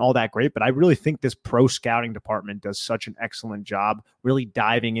roster isn't all that great, but I really think this pro scouting department does such an excellent job really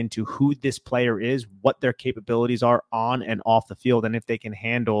diving into who this player is, what their capabilities are on and off the field, and if they can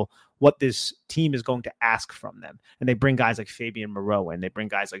handle what this team is going to ask from them. And they bring guys like Fabian Moreau in. They bring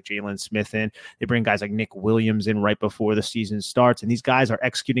guys like Jalen Smith in. They bring guys like Nick Williams in right before the season starts. And these guys are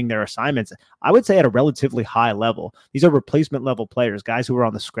executing their assignments, I would say, at a relatively high level. These are replacement level players, guys who are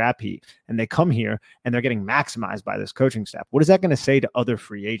on the scrap heap. And they come here and they're getting maximized by this coaching staff. What is that going to say to other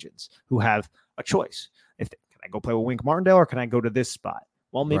free agents who have a choice? Can I go play with Wink Martindale or can I go to this spot?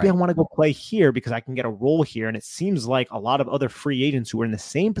 Well, maybe I want to go play here because I can get a role here. And it seems like a lot of other free agents who were in the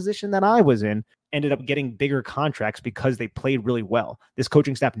same position that I was in ended up getting bigger contracts because they played really well. This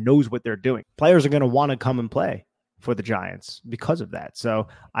coaching staff knows what they're doing. Players are going to want to come and play for the Giants because of that. So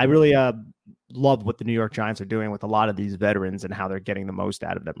I really love what the New York Giants are doing with a lot of these veterans and how they're getting the most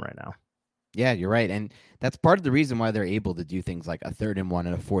out of them right now. Yeah, you're right. And that's part of the reason why they're able to do things like a 3rd and 1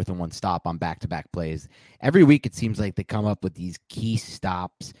 and a 4th and 1 stop on back-to-back plays. Every week, it seems like they come up with these key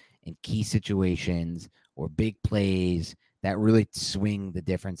stops in key situations or big plays that really swing the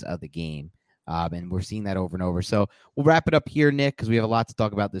difference of the game. And we're seeing that over and over. So we'll wrap it up here, Nick, because we have a lot to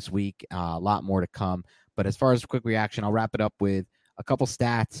talk about this week, a lot more to come. But as far as quick reaction, I'll wrap it up with a couple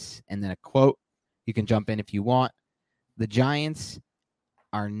stats and then a quote. You can jump in if you want. The Giants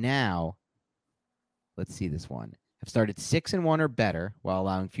are now... Let's see this one. Have started 6-1 or better while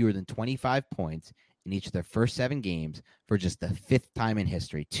allowing fewer than 25 points in each of their first 7 games for just the 5th time in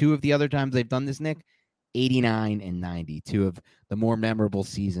history. 2 of the other times they've done this, Nick, 89 and 90. 2 of the more memorable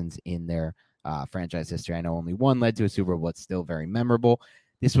seasons in their franchise history. I know only one led to a Super Bowl, but still very memorable.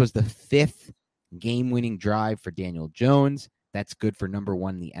 This was the 5th game-winning drive for Daniel Jones. That's good for number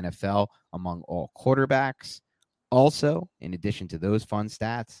 1 in the NFL among all quarterbacks. Also, in addition to those fun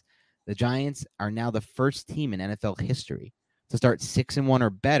stats, the Giants are now the first team in NFL history to start 6-1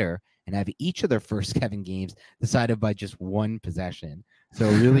 or better and have each of their first 7 games decided by just 1 possession. So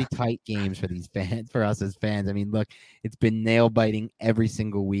really tight games for these fans, for us as fans. I mean, look, it's been nail biting every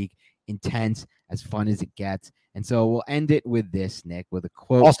single week, intense, as fun as it gets. And so we'll end it with this, Nick, with a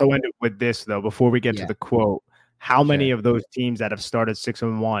quote. Also end it with this, though, before we get to the quote. How many of those teams that have started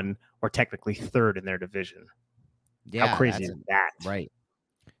 6-1 are technically 3rd in their division? Yeah, how crazy is that? Right.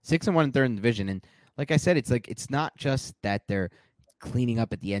 6-1 in 3rd in the division. And like I said, it's not just that they're cleaning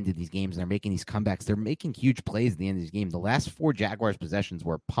up at the end of these games and they're making these comebacks. They're making huge plays at the end of these games. The last 4 Jaguars possessions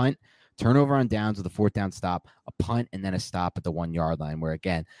were punt, turnover on downs with a 4th down stop, a punt, and then a stop at the 1-yard line, where,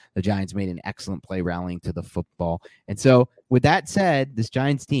 again, the Giants made an excellent play rallying to the football. And so with that said, this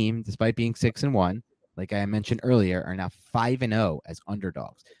Giants team, despite being 6-1, like I mentioned earlier, are now 5-0 as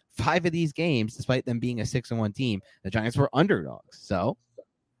underdogs. 5 of these games, despite them being a 6-1 team, the Giants were underdogs. So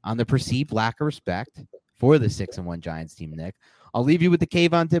on the perceived lack of respect for the 6-1 Giants team, Nick, I'll leave you with the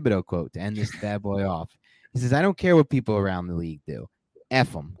Kayvon Thibodeau quote to end this bad boy off. He says, "I don't care what people around the league do.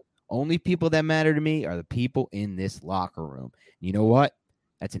 F them. Only people that matter to me are the people in this locker room." You know what?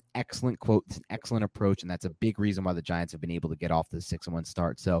 That's an excellent quote. It's an excellent approach, and that's a big reason why the Giants have been able to get off the 6-1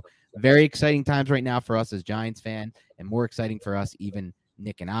 start. So very exciting times right now for us as Giants fans, and more exciting for us, even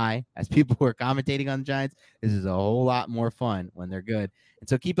Nick and I, as people who are commentating on the Giants. This is a whole lot more fun when they're good. And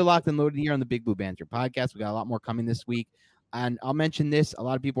so keep it locked and loaded here on the Big Blue Banter podcast. We got a lot more coming this week. And I'll mention this. A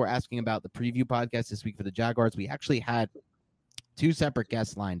lot of people were asking about the preview podcast this week for the Jaguars. We actually had 2 separate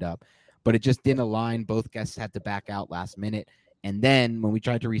guests lined up, but it just didn't align. Both guests had to back out last minute. And then when we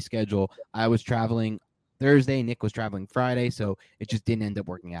tried to reschedule, I was traveling Thursday. Nick was traveling Friday, so it just didn't end up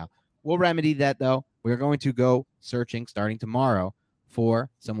working out. We'll remedy that, though. We're going to go searching starting tomorrow for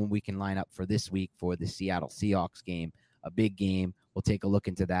someone we can line up for this week for the Seattle Seahawks game a big game. We'll take a look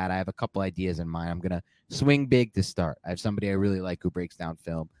into that. I have a couple ideas in mind. I'm going to swing big to start. I have somebody I really like who breaks down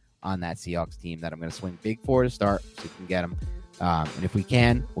film on that Seahawks team that I'm going to swing big for to start so you can get them. And if we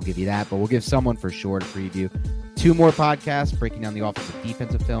can, we'll give you that. But we'll give someone for sure to preview. 2 more podcasts breaking down the offensive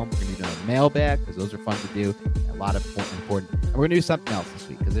defensive film. We're going to do a mailbag because those are fun to do. A lot of important. And we're going to do something else this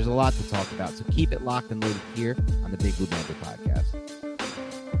week because there's a lot to talk about. So keep it locked and loaded here on the Big Blue Banter podcast.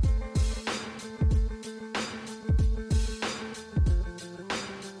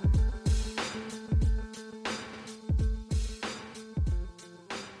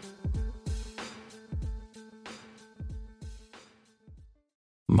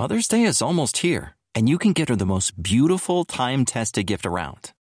 Mother's Day is almost here, and you can get her the most beautiful time-tested gift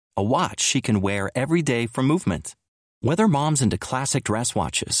around. A watch she can wear every day from Movement. Whether mom's into classic dress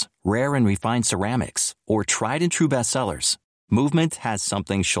watches, rare and refined ceramics, or tried-and-true bestsellers, Movement has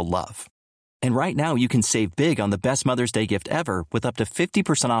something she'll love. And right now, you can save big on the best Mother's Day gift ever with up to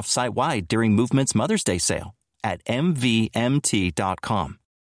 50% off site-wide during Movement's Mother's Day sale at MVMT.com.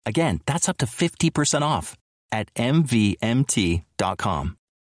 Again, that's up to 50% off at MVMT.com.